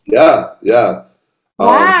else? Yeah.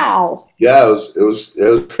 Wow. Yeah, it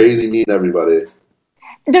was crazy meeting everybody.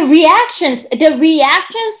 The reactions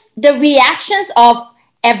of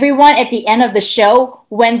everyone at the end of the show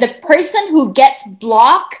when the person who gets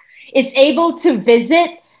blocked is able to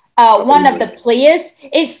visit one of the players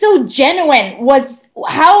is so genuine. What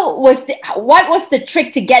was the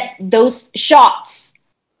trick to get those shots?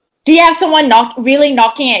 Do you have someone really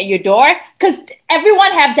knocking at your door? Because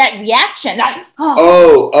everyone have that reaction. Like,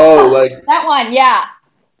 like that one, yeah.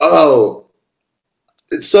 Oh,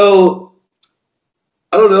 so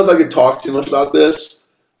I don't know if I could talk too much about this,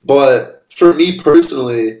 but for me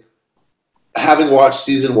personally, having watched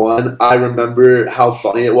season 1, I remember how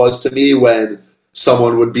funny it was to me when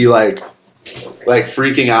someone would be like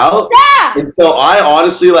freaking out. Yeah. And so I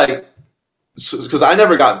honestly, like, because I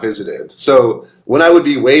never got visited. So when I would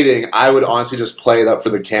be waiting, I would honestly just play it up for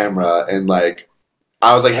the camera. And, like,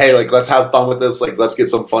 I was like, hey, like, let's have fun with this. Like, let's get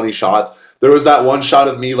some funny shots. There was that one shot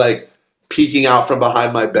of me, like, peeking out from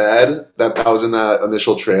behind my bed that was in that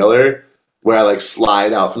initial trailer where I, like,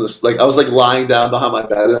 slide out from this. Like, I was, like, lying down behind my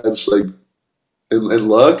bed and I just, like, and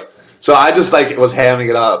look. So I just like was hamming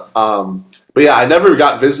it up. But yeah, I never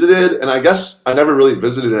got visited, and I guess I never really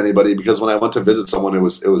visited anybody because when I went to visit someone, it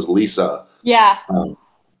was Lisa. Yeah.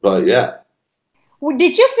 But yeah.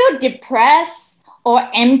 Did you feel depressed or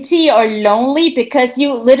empty or lonely because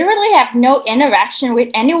you literally have no interaction with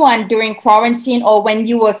anyone during quarantine or when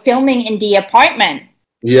you were filming in the apartment?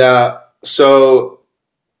 Yeah. So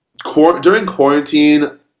during quarantine,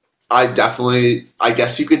 I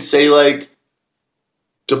guess you could say like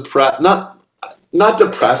depressed, not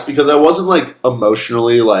depressed because I wasn't like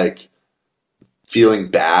emotionally like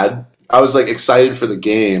feeling bad. I was like excited for the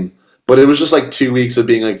game, but it was just like 2 weeks of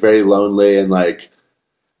being like very lonely and like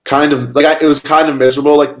kind of like it was kind of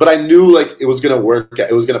miserable. Like, but I knew like it was gonna work.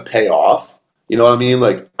 It was gonna pay off. You know what I mean?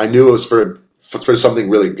 Like I knew it was for something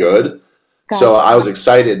really good. So I was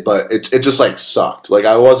excited, but it just like sucked. Like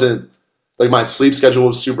I wasn't like my sleep schedule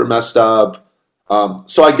was super messed up.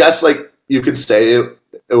 So I guess like you could say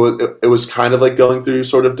it was kind of like going through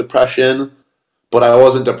sort of depression, but I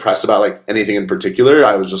wasn't depressed about like anything in particular.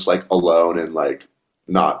 I was just like alone and like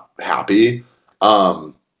not happy.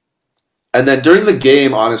 And then during the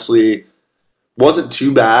game, honestly, wasn't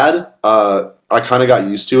too bad. I kind of got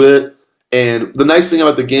used to it. And the nice thing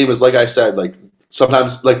about the game is, like I said, like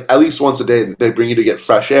sometimes, like at least once a day, they bring you to get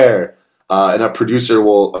fresh air, and a producer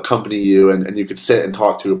will accompany you, and you could sit and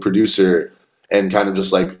talk to a producer and kind of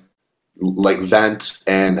just like vent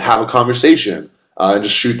and have a conversation, and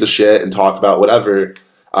just shoot the shit and talk about whatever.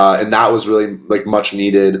 And that was really like much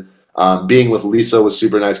needed. Being with Lisa was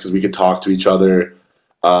super nice because we could talk to each other.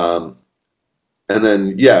 And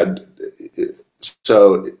then, yeah,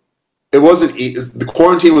 so it wasn't the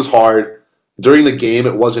quarantine was hard. During the game,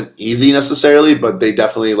 it wasn't easy necessarily, but they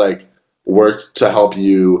definitely like worked to help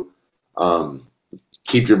you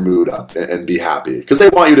keep your mood up and be happy because they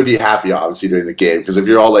want you to be happy, obviously, during the game. Because if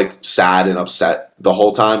you're all like sad and upset the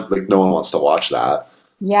whole time, like no one wants to watch that.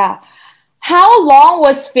 Yeah. How long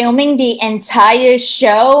was filming the entire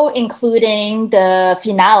show, including the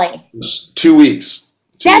finale? It was 2 weeks.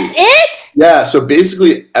 That's it? Yeah, so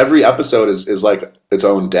basically every episode is like its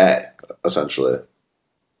own day, essentially.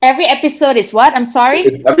 Every episode is what? I'm sorry?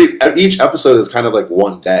 Each episode is kind of like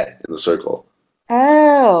one day in the circle.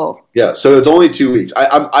 Oh. Yeah, so it's only 2 weeks.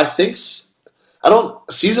 I think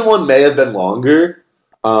season 1 may have been longer.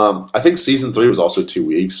 I think season 3 was also 2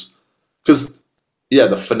 weeks. Because, yeah,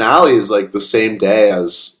 the finale is like the same day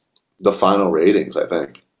as the final ratings, I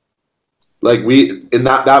think. Like in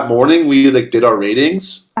that morning we like did our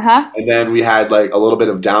ratings, and then we had like a little bit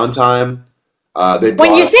of downtime.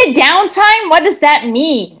 When you say downtime, what does that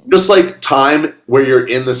mean? Just like time where you're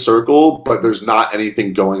in the circle, but there's not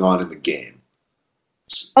anything going on in the game.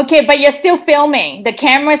 Okay, but you're still filming. The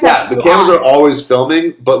cameras are always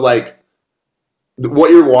filming, but like what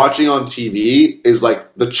you're watching on TV is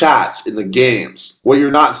like the chats in the games. What you're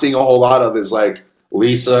not seeing a whole lot of is like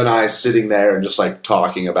Lisa and I sitting there and just like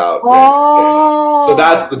talking about. So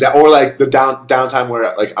that's the downtime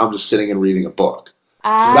where like I'm just sitting and reading a book.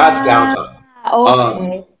 So that's downtime.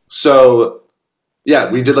 Okay. So yeah,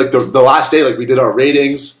 we did like the last day, like we did our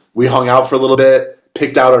ratings. We hung out for a little bit,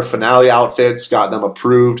 picked out our finale outfits, got them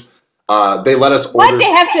approved. They let us order. What,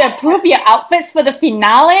 they have to approve your outfits for the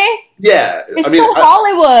finale? Yeah, it's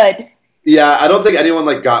Hollywood. Yeah, I don't think anyone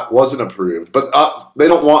like wasn't approved, but they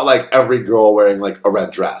don't want like every girl wearing like a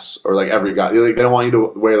red dress or like every guy. Like, they don't want you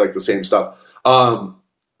to wear like the same stuff.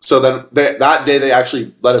 So then that day they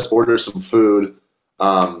actually let us order some food.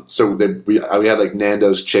 So we had like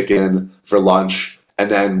Nando's chicken for lunch,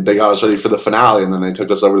 and then they got us ready for the finale, and then they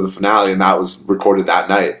took us over to the finale, and that was recorded that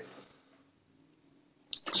night.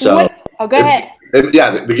 So go ahead.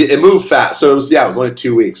 It moved fast. So it was only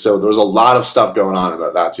 2 weeks. So there was a lot of stuff going on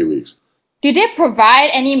in that 2 weeks. Do they provide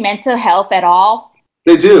any mental health at all?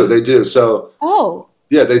 They do. So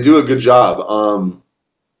yeah, they do a good job.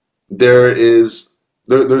 They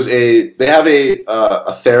have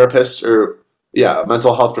a therapist or a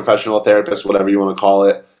mental health professional, therapist, whatever you want to call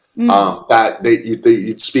it. That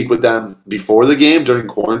you speak with them before the game during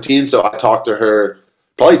quarantine. So I talked to her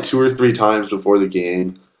probably 2 or 3 times before the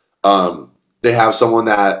game. They have someone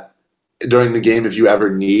that during the game, if you ever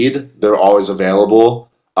need, they're always available.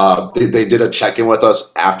 They did a check-in with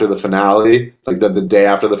us after the finale, like the day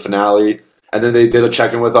after the finale. And then they did a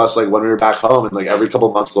check-in with us like when we were back home, and like every couple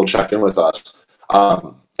of months they'll check in with us.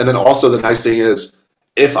 And then also the nice thing is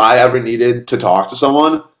if I ever needed to talk to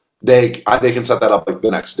someone, they can set that up like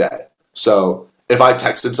the next day. So if I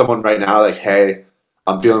texted someone right now, like, hey,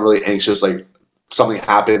 I'm feeling really anxious, like something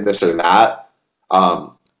happened, this or that,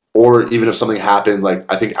 or even if something happened,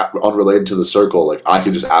 like I think unrelated to the circle, like I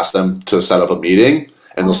could just ask them to set up a meeting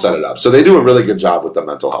and they'll set it up. So they do a really good job with the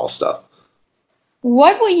mental health stuff.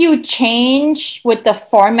 What will you change with the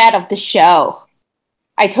format of the show?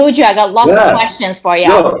 I told you I got lots of questions for you.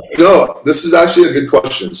 No, this is actually a good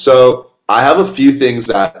question. So I have a few things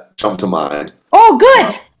that jump to mind. Oh,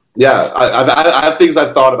 good. Yeah, I have things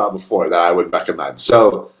I've thought about before that I would recommend.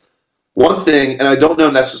 So one thing, and I don't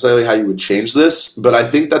know necessarily how you would change this, but I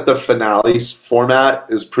think that the finales format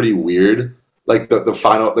is pretty weird. Like the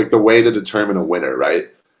final, like the way to determine a winner, right?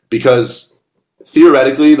 Because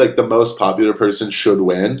theoretically, like the most popular person should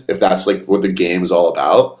win if that's like what the game is all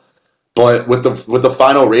about. But with the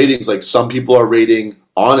final ratings, like some people are rating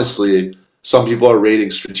honestly, some people are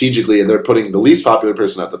rating strategically, and they're putting the least popular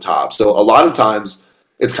person at the top. So a lot of times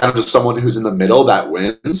it's kind of just someone who's in the middle that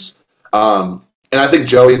wins. And I think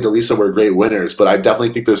Joey and Delisa were great winners, but I definitely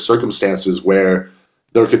think there's circumstances where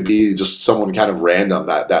there could be just someone kind of random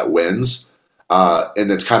that wins,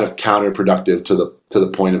 and it's kind of counterproductive to the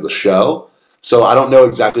point of the show. So I don't know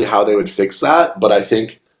exactly how they would fix that, but I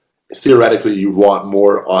think theoretically you want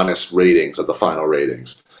more honest ratings at the final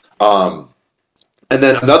ratings. And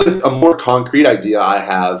then a more concrete idea I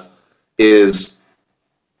have is,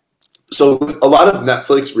 so a lot of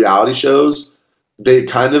Netflix reality shows, they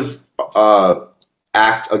kind of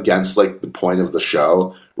act against like the point of the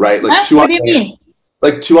show, right? Like what do you mean?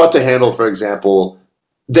 Like Too Hot to Handle, for example,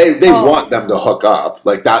 they want them to hook up.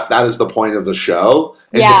 Like that is the point of the show.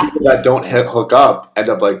 And the people that don't hook up end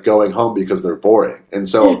up like going home because they're boring. And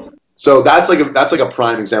so that's like a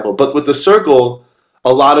prime example. But with The Circle,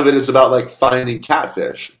 a lot of it is about like finding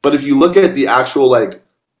catfish. But if you look at the actual like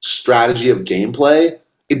strategy of gameplay,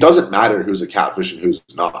 it doesn't matter who's a catfish and who's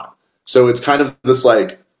not. So it's kind of this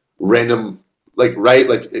like random, like, right?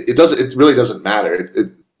 Like it really doesn't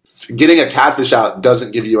matter. Getting a catfish out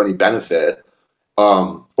doesn't give you any benefit,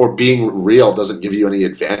 or being real doesn't give you any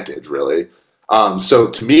advantage, really. So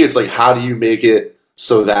to me, it's like, how do you make it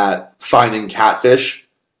so that finding catfish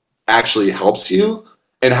actually helps you?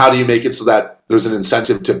 And how do you make it so that there's an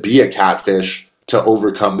incentive to be a catfish to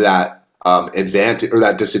overcome that advantage or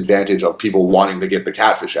that disadvantage of people wanting to get the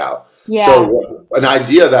catfish out? Yeah. So an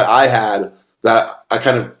idea that I had that I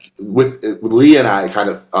kind of, with Lee and I kind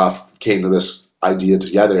of came to this idea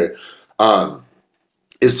together,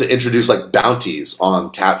 is to introduce like bounties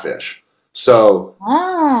on catfish. So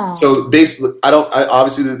basically,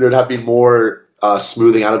 obviously there'd have to be more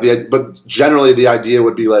smoothing out of the idea, but generally the idea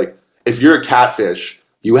would be like, if you're a catfish,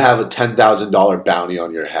 you have a $10,000 bounty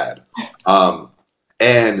on your head,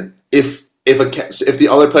 and if the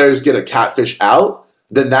other players get a catfish out,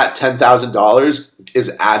 then that $10,000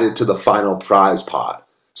 is added to the final prize pot.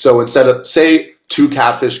 So instead of, say, 2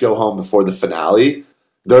 catfish go home before the finale,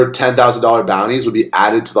 their $10,000 bounties would be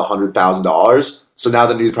added to the $100,000. So now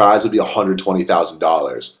the new prize would be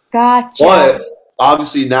 $120,000. Gotcha. But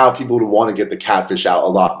obviously now people would want to get the catfish out a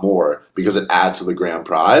lot more because it adds to the grand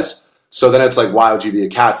prize. So then it's like, why would you be a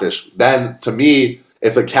catfish? Then to me,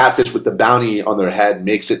 if the catfish with the bounty on their head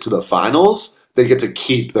makes it to the finals, they get to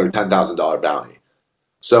keep their $10,000 bounty.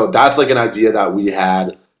 So that's like an idea that we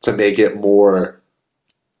had to make it more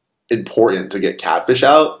important to get catfish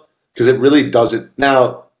out, because it really doesn't.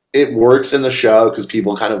 Now, it works in the show because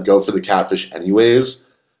people kind of go for the catfish anyways,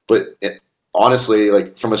 but honestly,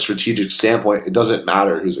 like from a strategic standpoint, it doesn't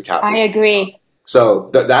matter who's a catfish. I agree. So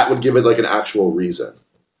that would give it like an actual reason.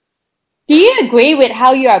 Do you agree with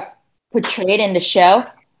how you are portrayed in the show?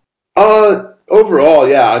 Overall,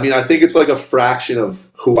 yeah. I mean, I think it's like a fraction of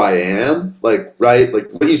who I am. Like, right? Like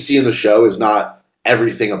what you see in the show is not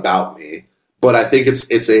everything about me. But I think it's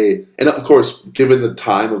and of course, given the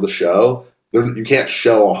time of the show, you can't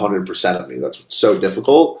show 100% of me. That's so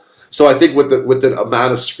difficult. So I think with the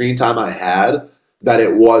amount of screen time I had, that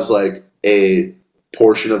it was like a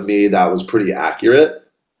portion of me that was pretty accurate.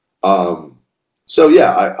 So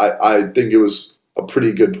yeah, I think it was a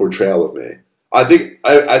pretty good portrayal of me. I think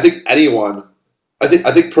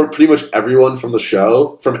pretty much everyone from the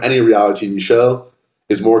show, from any reality TV show,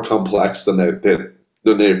 is more complex than they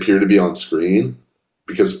appear to be on screen,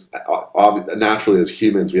 because naturally as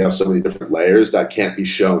humans we have so many different layers that can't be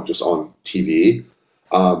shown just on TV.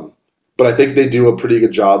 But I think they do a pretty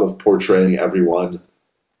good job of portraying everyone,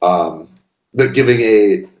 giving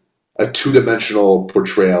a two-dimensional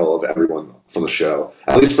portrayal of everyone from the show.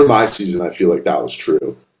 At least for my season, I feel like that was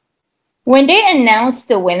true. When they announced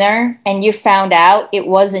the winner and you found out it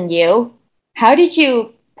wasn't you, how did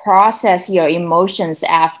you process your emotions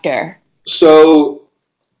after? So,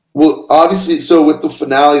 well, obviously, so with the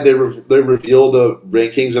finale, they reveal the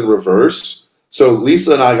rankings in reverse. So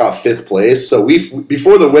Lisa and I got 5th place. So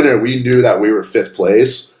before the winner, we knew that we were 5th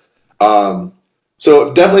place.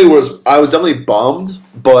 So I was definitely bummed,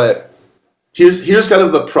 but here's kind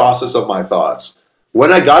of the process of my thoughts.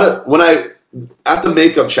 After the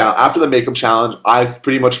makeup challenge, I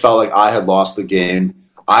pretty much felt like I had lost the game.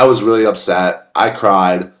 I was really upset. I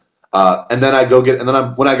cried. And then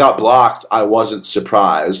when I got blocked, I wasn't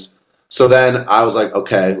surprised. So then I was like,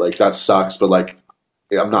 okay, like that sucks, but like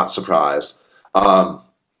I'm not surprised. And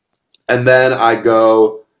then I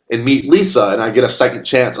go and meet Lisa, and I get a second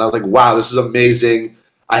chance, and I was like, wow, this is amazing.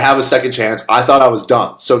 I have a second chance. I thought I was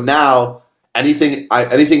done. So now anything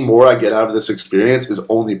more I get out of this experience is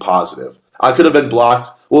only positive. I could have been blocked.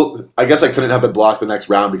 Well, I guess I couldn't have been blocked the next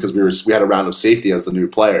round because we had a round of safety as the new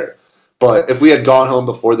player. But if we had gone home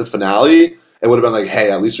before the finale, it would have been like,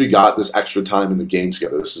 hey, at least we got this extra time in the game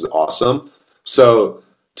together. This is awesome. So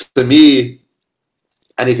to me,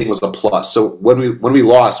 anything was a plus. So when we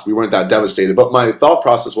lost, we weren't that devastated. But my thought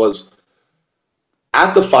process was,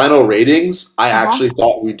 at the final ratings, I actually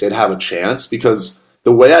thought we did have a chance because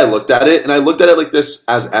the way I looked at it, and I looked at it like this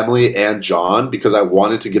as Emily and John because I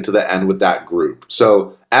wanted to get to the end with that group.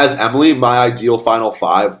 So as Emily, my ideal final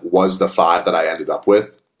 5 was the 5 that I ended up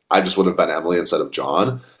with. I just would have been Emily instead of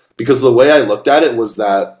John because the way I looked at it was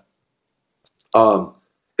that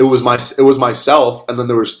it was myself, and then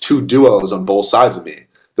there was 2 duos on both sides of me.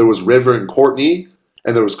 There was River and Courtney,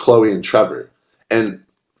 and there was Chloe and Trevor. And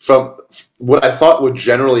from what I thought would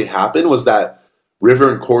generally happen was that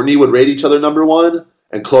River and Courtney would rate each other number 1,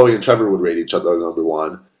 and Chloe and Trevor would rate each other number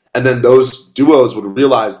 1. And then those duos would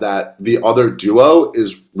realize that the other duo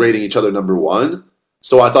is rating each other number 1.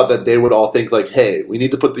 So I thought that they would all think like, hey, we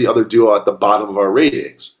need to put the other duo at the bottom of our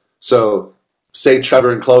ratings. So say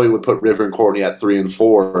Trevor and Chloe would put River and Courtney at 3 and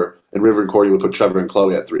 4, and River and Courtney would put Trevor and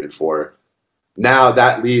Chloe at 3 and 4. Now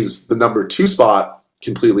that leaves the number 2 spot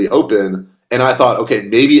completely open. And I thought, okay,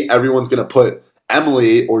 maybe everyone's going to put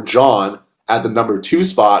Emily or John at the number 2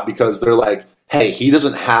 spot because they're like, hey, he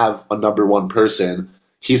doesn't have a number 1 person.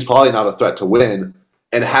 He's probably not a threat to win.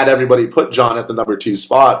 And had everybody put John at the number 2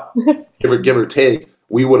 spot, give or take,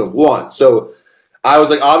 we would have won. So I was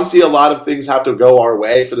like, obviously a lot of things have to go our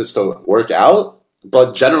way for this to work out.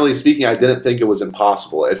 But generally speaking, I didn't think it was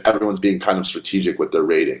impossible if everyone's being kind of strategic with their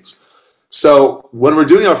ratings. So when we're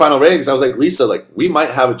doing our final ratings, I was like, Lisa, like we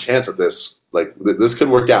might have a chance at this. Like this could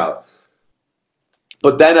work out.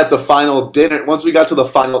 But then at the final dinner, once we got to the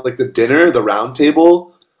final, like the dinner, the round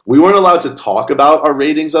table, we weren't allowed to talk about our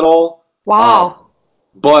ratings at all. Wow.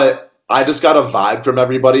 But I just got a vibe from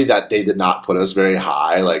everybody that they did not put us very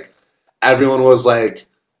high. Like everyone was like,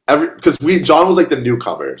 because John was like the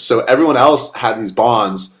newcomer, so everyone else had these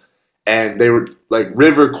bonds, and they were like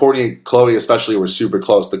River, Courtney, Chloe especially were super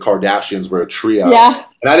close. The Kardashians were a trio, Yeah.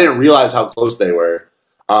 and I didn't realize how close they were.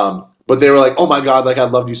 But they were like, "Oh my god, like I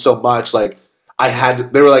loved you so much." Like I had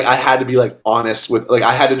to be like honest with, like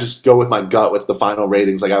I had to just go with my gut with the final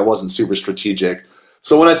ratings. Like I wasn't super strategic.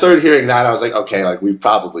 So when I started hearing that, I was like, okay, like we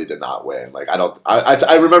probably did not win. Like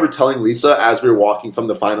I remember telling Lisa as we were walking from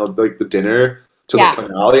the final, like the dinner to the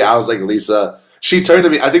finale, I was like, Lisa, she turned to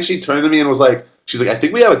me. I think she turned to me and was like, she's like, I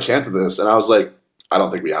think we have a chance at this. And I was like, I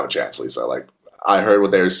don't think we have a chance, Lisa. Like I heard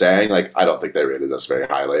what they were saying. Like I don't think they rated us very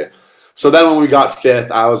highly. So then when we got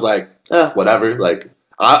 5th, I was like, whatever. Like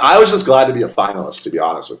I was just glad to be a finalist, to be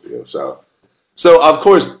honest with you. So of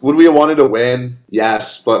course, would we have wanted to win?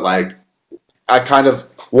 Yes, but like I kind of,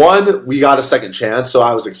 1, we got a second chance, so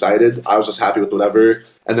I was excited. I was just happy with whatever.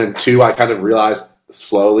 And then 2, I kind of realized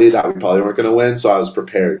slowly that we probably weren't going to win, so I was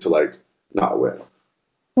prepared to like not win.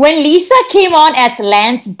 When Lisa came on as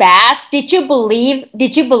Lance Bass, did you believe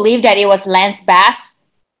that it was Lance Bass?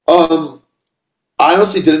 I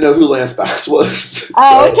honestly didn't know who Lance Bass was.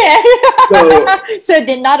 Oh, okay. So it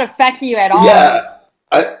did not affect you at all. Yeah.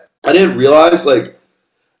 I didn't realize, like,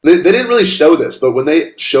 they didn't really show this, but when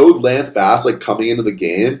they showed Lance Bass, like, coming into the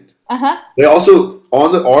game, they also,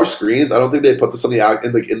 on our screens, I don't think they put this on in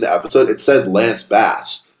the episode, it said Lance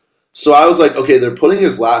Bass. So I was like, okay, they're putting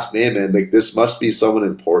his last name in, like, this must be someone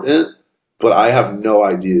important, but I have no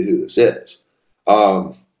idea who this is.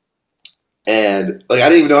 And like I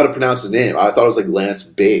didn't even know how to pronounce his name. I thought it was like Lance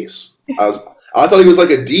Bass. I thought he was like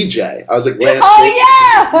a DJ. I was like Lance.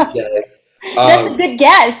 Oh Bass, yeah, that's a good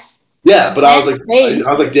guess. Yeah, but Lance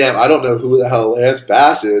I was like, damn, I don't know who the hell Lance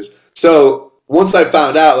Bass is. So once I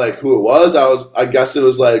found out like who it was, I guess it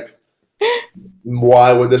was like,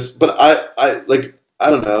 why would this? But I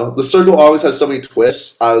don't know. The circle always has so many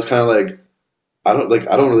twists. I was kind of like, I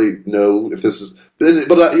don't really know if this is.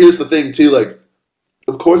 But here's the thing too, like.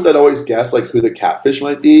 Of course, I'd always guess like who the catfish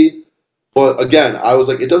might be, but again, I was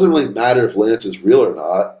like, it doesn't really matter if Lance is real or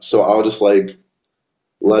not. So I'll just like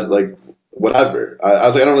whatever. I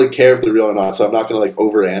was like, I don't really care if they're real or not, so I'm not going to like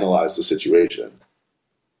overanalyze the situation.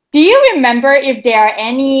 Do you remember if there are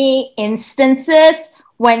any instances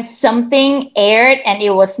when something aired and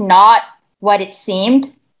it was not what it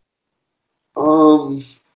seemed?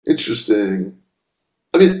 Interesting.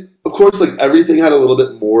 I mean, of course, like everything had a little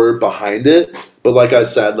bit more behind it, but like I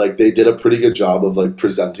said, like they did a pretty good job of like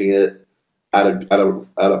presenting it at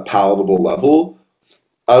a palatable level.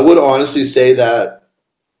 I would honestly say that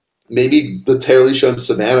maybe the Tara Alicia and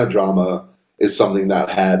Savannah drama is something that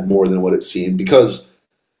had more than what it seemed, because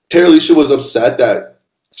Tara Alicia was upset that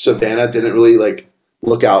Savannah didn't really like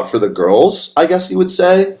look out for the girls, I guess you would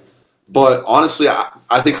say. But honestly,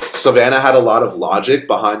 I think Savannah had a lot of logic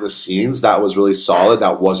behind the scenes that was really solid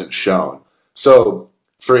that wasn't shown. So,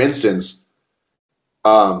 for instance,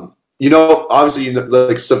 obviously,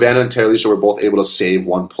 like Savannah and Tara Alicia were both able to save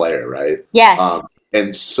one player, right? Yes.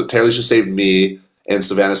 And so Tara Alicia saved me, and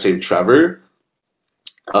Savannah saved Trevor.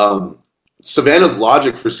 Savannah's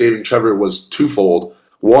logic for saving Trevor was twofold.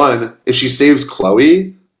 One, if she saves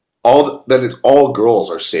Chloe, then it's all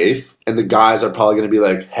girls are safe, and the guys are probably going to be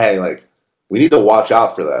like, hey, like, we need to watch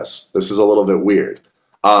out for this. This is a little bit weird.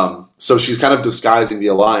 So she's kind of disguising the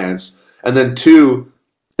alliance. And then two,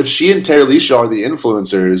 if she and Tara Alicia are the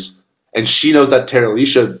influencers, and she knows that Tara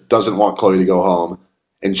Alicia doesn't want Chloe to go home,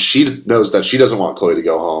 and she knows that she doesn't want Chloe to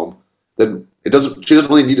go home, then she doesn't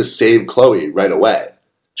really need to save Chloe right away.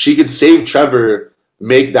 She could save Trevor,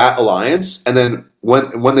 make that alliance, and then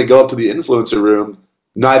when they go up to the influencer room,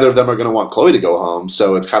 neither of them are going to want Chloe to go home.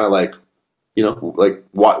 So it's kind of like, like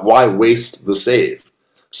why waste the save?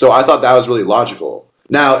 So I thought that was really logical.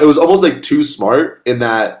 Now it was almost like too smart in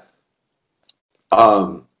that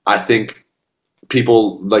I think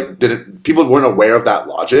people weren't aware of that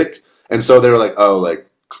logic, and so they were like, oh, like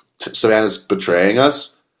Savannah's betraying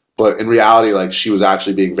us. But in reality, like she was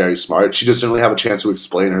actually being very smart. She just didn't really have a chance to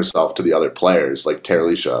explain herself to the other players, like Tara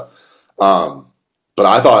Alicia. But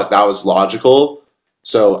I thought that was logical.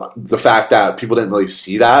 So the fact that people didn't really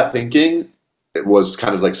see that thinking, it was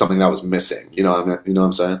kind of like something that was missing. You know what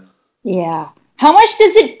I'm saying? Yeah. How much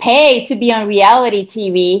does it pay to be on reality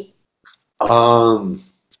TV?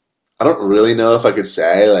 I don't really know if I could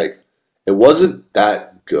say. Like, it wasn't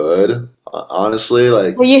that good, honestly.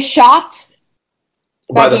 Like, were you shocked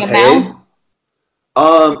by the amount?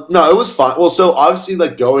 No, it was fine. Well, so obviously,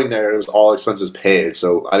 like going there, it was all expenses paid,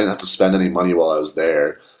 so I didn't have to spend any money while I was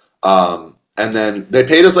there. And then they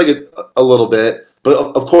paid us like a little bit, but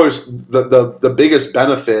of course, the biggest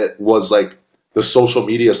benefit was like the social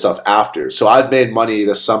media stuff after. So I've made money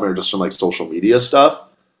this summer just from like social media stuff,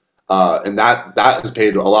 and that has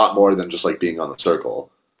paid a lot more than just like being on the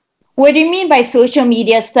circle. What do you mean by social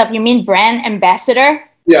media stuff? You mean brand ambassador?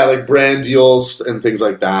 Yeah, like brand deals and things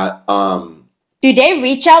like that. Do they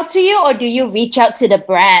reach out to you, or do you reach out to the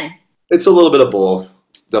brand? It's a little bit of both.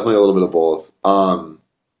 Definitely a little bit of both.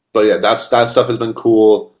 But yeah, that stuff has been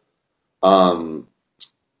cool.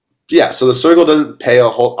 Yeah, so the circle doesn't pay a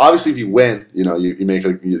whole. Obviously, if you win, you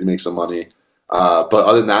make some money. But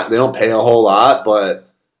other than that, they don't pay a whole lot. But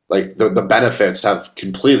like the benefits have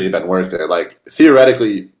completely been worth it. Like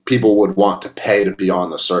theoretically, people would want to pay to be on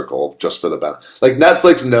the circle just for the benefit. Like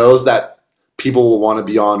Netflix knows that people will want to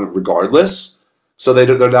be on regardless, so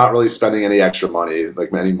they're not really spending any extra money,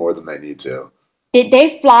 like any more than they need to. Did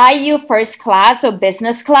they fly you first class or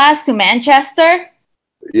business class to Manchester?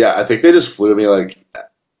 Yeah, I think they just flew me like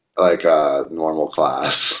normal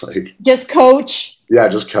class, like just coach. Yeah,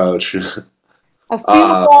 just coach. A few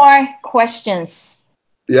more questions.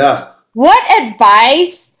 Yeah. What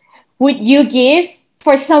advice would you give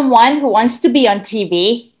for someone who wants to be on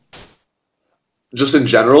TV? Just in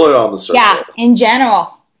general or on the circle? Yeah, in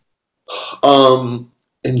general.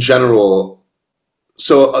 In general,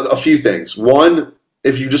 so a few things. One,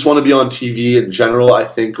 if you just want to be on TV in general, I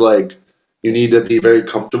think like you need to be very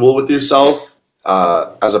comfortable with yourself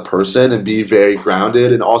as a person and be very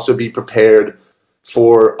grounded, and also be prepared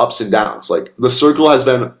for ups and downs. Like the circle has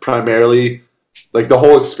been primarily, like the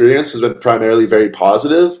whole experience has been primarily very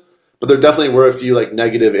positive, but there definitely were a few like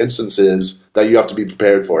negative instances that you have to be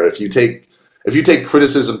prepared for. If you take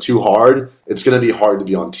criticism too hard, it's going to be hard to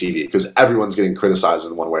be on TV because everyone's getting criticized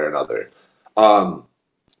in one way or another.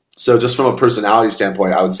 So just from a personality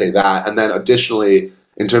standpoint, I would say that. And then additionally,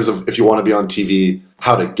 in terms of if you want to be on TV,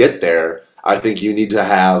 how to get there, I think you need to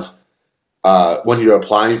have, when you're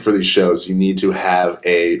applying for these shows, you need to have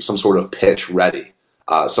some sort of pitch ready,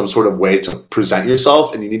 some sort of way to present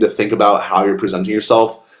yourself, and you need to think about how you're presenting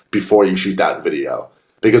yourself before you shoot that video.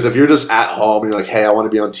 Because if you're just at home and you're like, hey, I want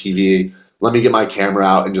to be on TV, let me get my camera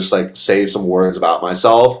out and just like say some words about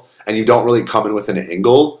myself, and you don't really come in with an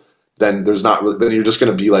angle, then then you're just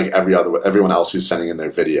going to be like everyone else who's sending in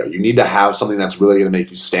their video. You need to have something that's really going to make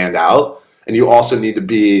you stand out, and you also need to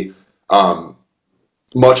be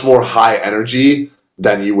much more high energy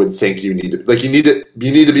than you would think you need to. Like you need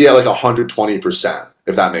to be at like 120%,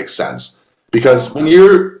 if that makes sense. Because when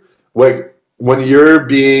you're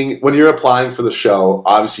applying for the show,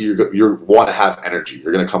 obviously you want to have energy.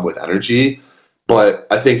 You're going to come with energy, but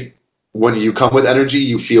I think when you come with energy,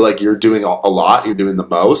 you feel like you're doing a lot. You're doing the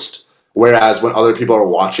most. Whereas when other people are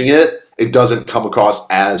watching it, it doesn't come across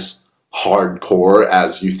as hardcore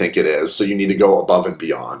as you think it is. So you need to go above and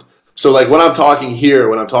beyond. So like when I'm talking here,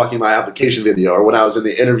 when I'm talking my application video, or when I was in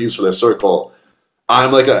the interviews for the Circle,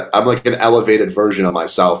 I'm like an elevated version of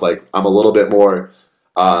myself. Like I'm a little bit more,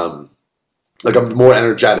 like I'm more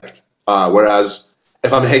energetic. Whereas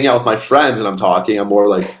if I'm hanging out with my friends and I'm talking, I'm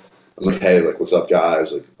like, hey, like what's up,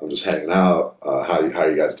 guys? Like I'm just hanging out. How are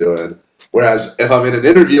you guys doing? Whereas if I'm in an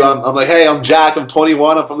interview, I'm like, hey, I'm Jack. I'm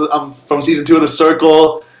 21. I'm from season 2 of the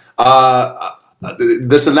Circle.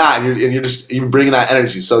 This and that, and you're bringing that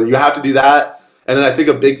energy. So you have to do that. And then I think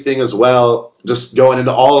a big thing as well, just going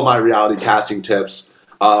into all of my reality casting tips,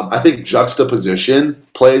 I think juxtaposition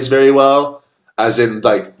plays very well, as in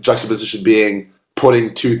like juxtaposition being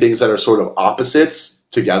putting two things that are sort of opposites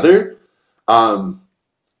together.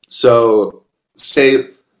 So say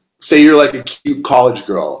you're like a cute college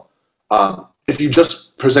girl. If you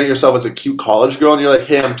just present yourself as a cute college girl and you're like,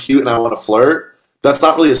 hey, I'm cute and I want to flirt, that's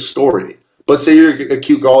not really a story. But say you're a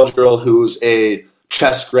cute college girl who's a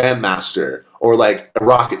chess grandmaster or like a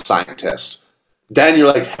rocket scientist. Then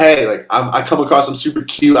you're like, hey, like I come across, I'm super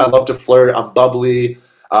cute, I love to flirt, I'm bubbly,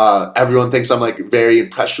 everyone thinks I'm like very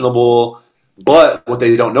impressionable. But what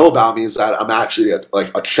they don't know about me is that I'm actually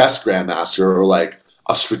like a chess grandmaster or like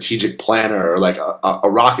a strategic planner or like a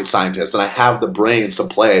rocket scientist, and I have the brains to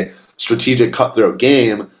play strategic cutthroat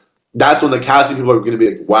game. That's when the casting people are going to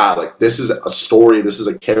be like, wow, like this is a story, this is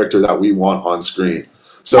a character that we want on screen.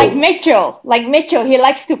 So like Mitchell, he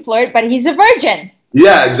likes to flirt, but he's a virgin.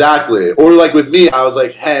 Yeah, exactly. Or like with me, I was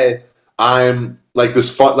like, hey, I'm like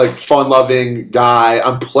this fun-loving guy.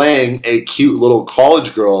 I'm playing a cute little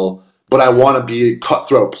college girl, but I want to be a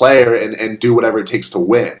cutthroat player and do whatever it takes to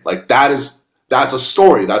win. Like that's a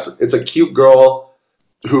story. It's a cute girl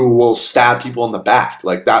who will stab people in the back.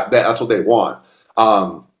 Like that's what they want.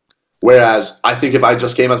 Whereas I think if I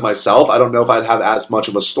just came as myself, I don't know if I'd have as much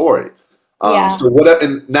of a story.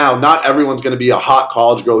 And now not everyone's going to be a hot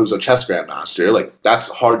college girl who's a chess grandmaster. Like that's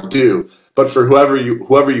hard to do. But for whoever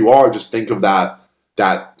you are, just think of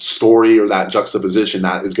that story or that juxtaposition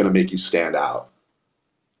that is going to make you stand out.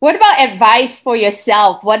 What about advice for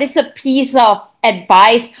yourself? What is a piece of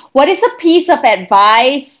advice? What is a piece of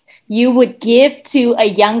advice you would give to a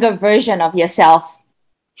younger version of yourself?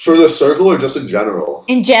 For the Circle or just in general?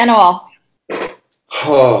 In general.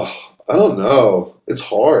 Oh, I don't know. It's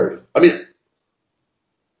hard. I mean,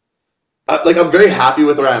 I'm very happy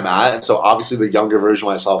with where I'm at, and so obviously the younger version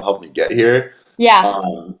of myself helped me get here. Yeah.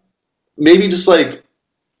 Maybe just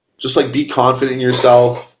be confident in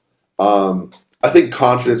yourself. I think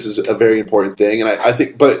confidence is a very important thing, and I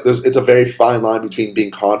think, but it's a very fine line between being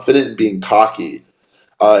confident and being cocky.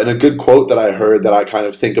 And a good quote that I heard that I kind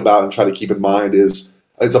of think about and try to keep in mind is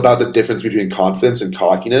it's about the difference between confidence and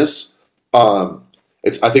cockiness. I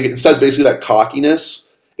think it says basically that cockiness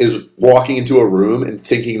is walking into a room and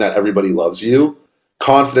thinking that everybody loves you.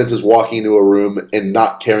 Confidence is walking into a room and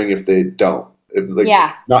not caring if they don't.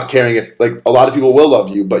 Not caring if, like, a lot of people will love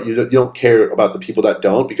you, but you don't care about the people that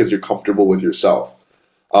don't because you're comfortable with yourself.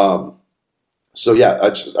 So yeah, I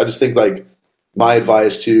just think like my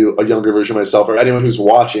advice to a younger version of myself or anyone who's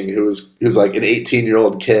watching who's like an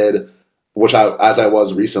 18-year-old kid, which as I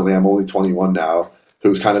was recently, I'm only 21 now,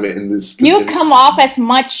 who's kind of in this. You come off as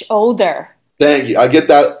much older. Thank you. I get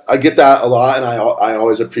that a lot, and I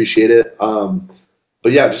always appreciate it.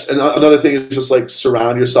 But yeah, just another thing is just like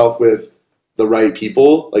surround yourself with the right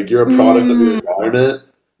people. Like you're a product of your environment.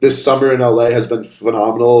 This summer in LA has been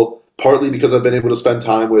phenomenal, partly because I've been able to spend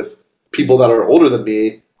time with people that are older than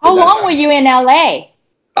me. How long were you in LA?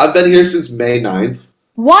 I've been here since May 9th.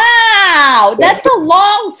 Wow, that's a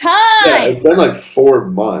long time. Yeah, it's been like 4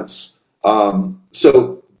 months.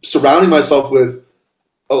 So surrounding myself with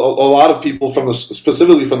a lot of people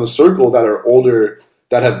specifically from the Circle that are older,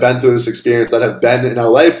 that have been through this experience, that have been in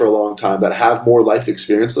LA for a long time, that have more life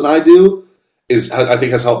experience than I do, I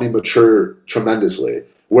think has helped me mature tremendously.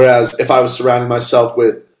 Whereas if I was surrounding myself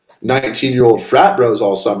with 19-year-old frat bros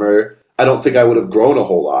all summer, I don't think I would have grown a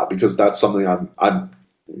whole lot because that's something I'm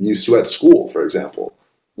used to at school, for example.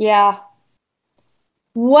 Yeah.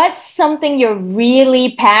 What's something you're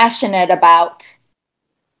really passionate about?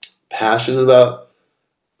 passionate about.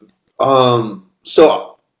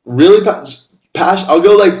 So really passion. I'll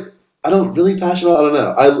go like I don't really passionate. I don't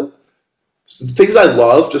know. Things I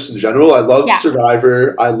love just in general. I love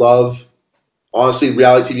Survivor. I love honestly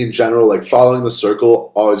reality TV in general. Like following The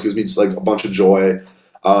Circle always gives me just like a bunch of joy.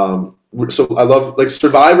 So I love like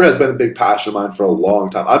Survivor has been a big passion of mine for a long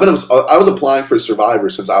time. I was applying for Survivor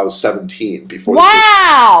since I was 17 before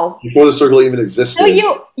the Circle even existed. So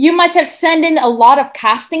you must have sent in a lot of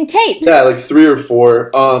casting tapes. Yeah, like 3 or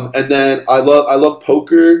 4. And then I love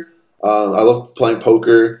poker. I love playing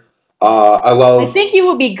poker. I think you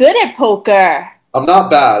would be good at poker. I'm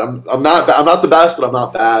not bad. I'm not the best, but I'm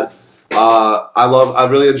not bad. I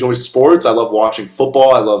really enjoy sports. I love watching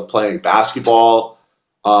football. I love playing basketball.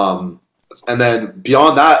 And then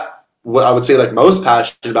beyond that, what I would say like most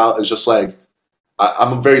passionate about is just like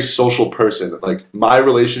I'm a very social person. Like my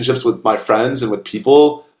relationships with my friends and with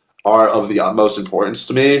people are of the utmost importance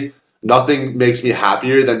to me. Nothing makes me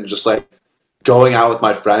happier than just like going out with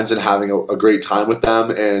my friends and having a great time with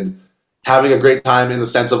them, and having a great time in the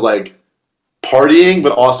sense of like partying,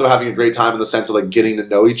 but also having a great time in the sense of like getting to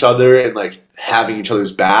know each other and like having each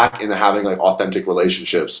other's back and having like authentic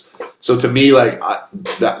relationships. So to me, like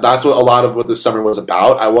that's what a lot of what this summer was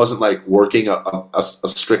about. I wasn't like working a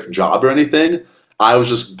strict job or anything. I was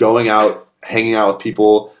just going out, hanging out with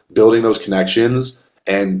people, building those connections,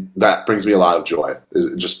 and that brings me a lot of joy.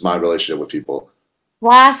 Is just my relationship with people.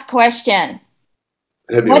 Last question.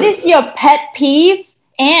 What is your pet peeve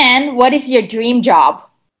and what is your dream job?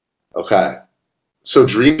 Okay. So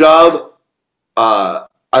dream job,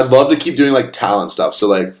 I'd love to keep doing like talent stuff. So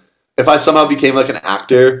like if I somehow became like an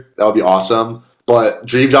actor, that would be awesome. But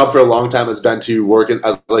dream job for a long time has been to work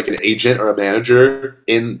as like an agent or a manager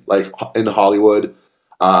in Hollywood,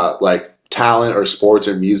 like talent or sports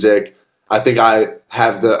or music. I think I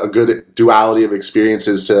have a good duality of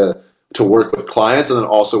experiences to work with clients and then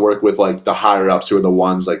also work with like the higher ups who are the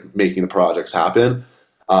ones like making the projects happen.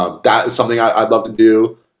 That is something I'd love to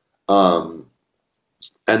do.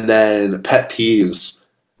 And then pet peeves.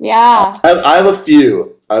 Yeah. I have a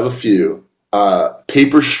few.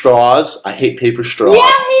 Paper straws. I hate paper straws.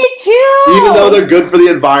 Yeah, me too. Even though they're good for the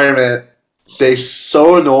environment, they're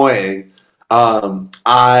so annoying.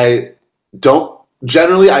 I don't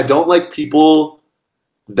like people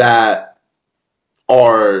that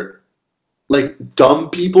are like dumb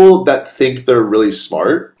people that think they're really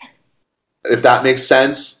smart. If that makes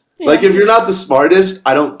sense. Yeah. Like if you're not the smartest,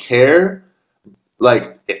 I don't care.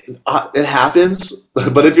 Like it happens.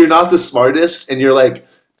 But if you're not the smartest and you're like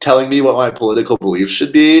telling me what my political beliefs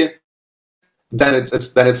should be, then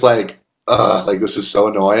it's like this is so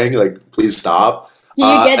annoying. Like please stop. Do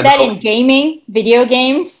you get that in gaming, video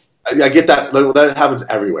games? I get that. That happens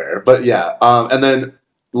everywhere. But yeah. And then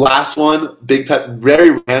last one, big pet,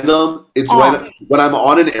 very random. It's when I'm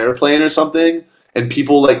on an airplane or something and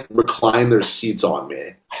people like recline their seats on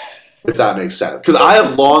me. If that makes sense. Because I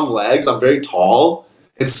have long legs. I'm very tall.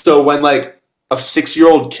 And so when like a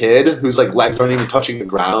 6-year-old kid whose like legs aren't even touching the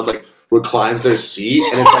ground like reclines their seat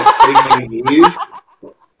and it's like hitting my knees,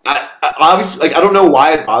 I obviously like I don't know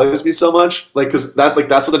why it bothers me so much. Like because that's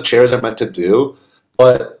what the chairs are meant to do.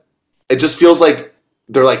 But it just feels like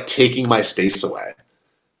they're like taking my space away.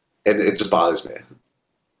 And it just bothers me.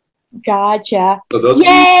 Gotcha. So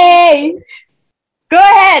Yay! Go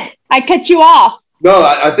ahead. I cut you off. No,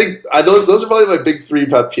 I think those are probably my big 3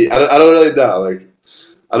 pet peeves. I don't really know. Like,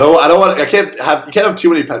 you can't have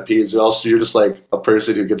too many pet peeves, or else you're just like a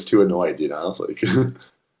person who gets too annoyed. You know, like.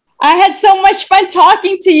 I had so much fun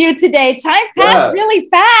talking to you today. Time passed really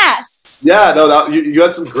fast. Yeah, no, you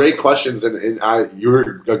had some great questions, and you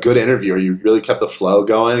were a good interviewer. You really kept the flow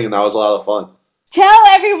going, and that was a lot of fun. Tell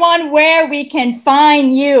everyone where we can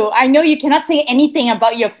find you. I know you cannot say anything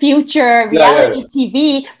about your future reality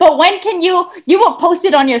TV, but when can you will post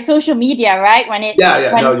it on your social media, right?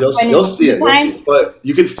 You'll see it. But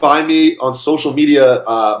you can find me on social media.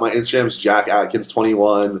 My Instagram is Jack Atkins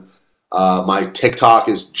 21. My TikTok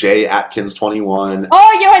is JAtkins21.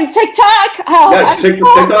 Oh, you're on TikTok? Oh, yeah, I'm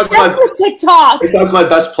so obsessed with TikTok. TikTok's my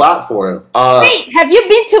best platform. Wait, have you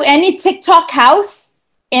been to any TikTok house?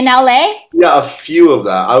 In LA? Yeah, a few of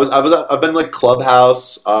that. I've been like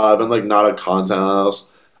Clubhouse. I've been like Not a Content House.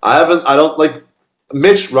 I don't like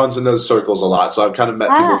Mitch runs in those circles a lot, so I've kind of met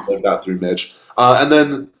people like that through Mitch. And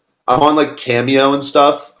then I'm on like Cameo and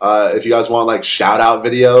stuff. If you guys want like shout out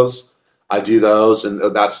videos, I do those, and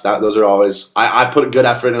those are always I put a good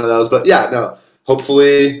effort into those. But yeah, no,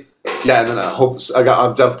 hopefully, yeah. And then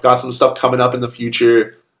I've got some stuff coming up in the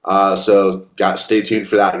future. So stay tuned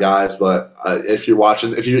for that, guys. But if you're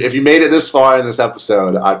watching, if you made it this far in this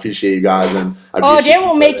episode, I appreciate you guys. And they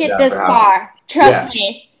will make it this far. Trust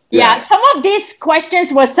me. Yeah, some of these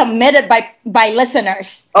questions were submitted by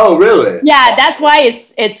listeners. Oh, really? Yeah, that's why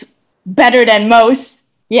it's better than most.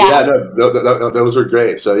 Yeah. No, those were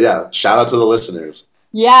great. So yeah, shout out to the listeners.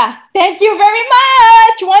 Yeah, thank you very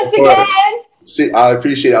much once again. I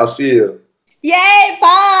appreciate it. I'll see you. Yay!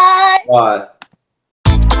 Bye. Bye.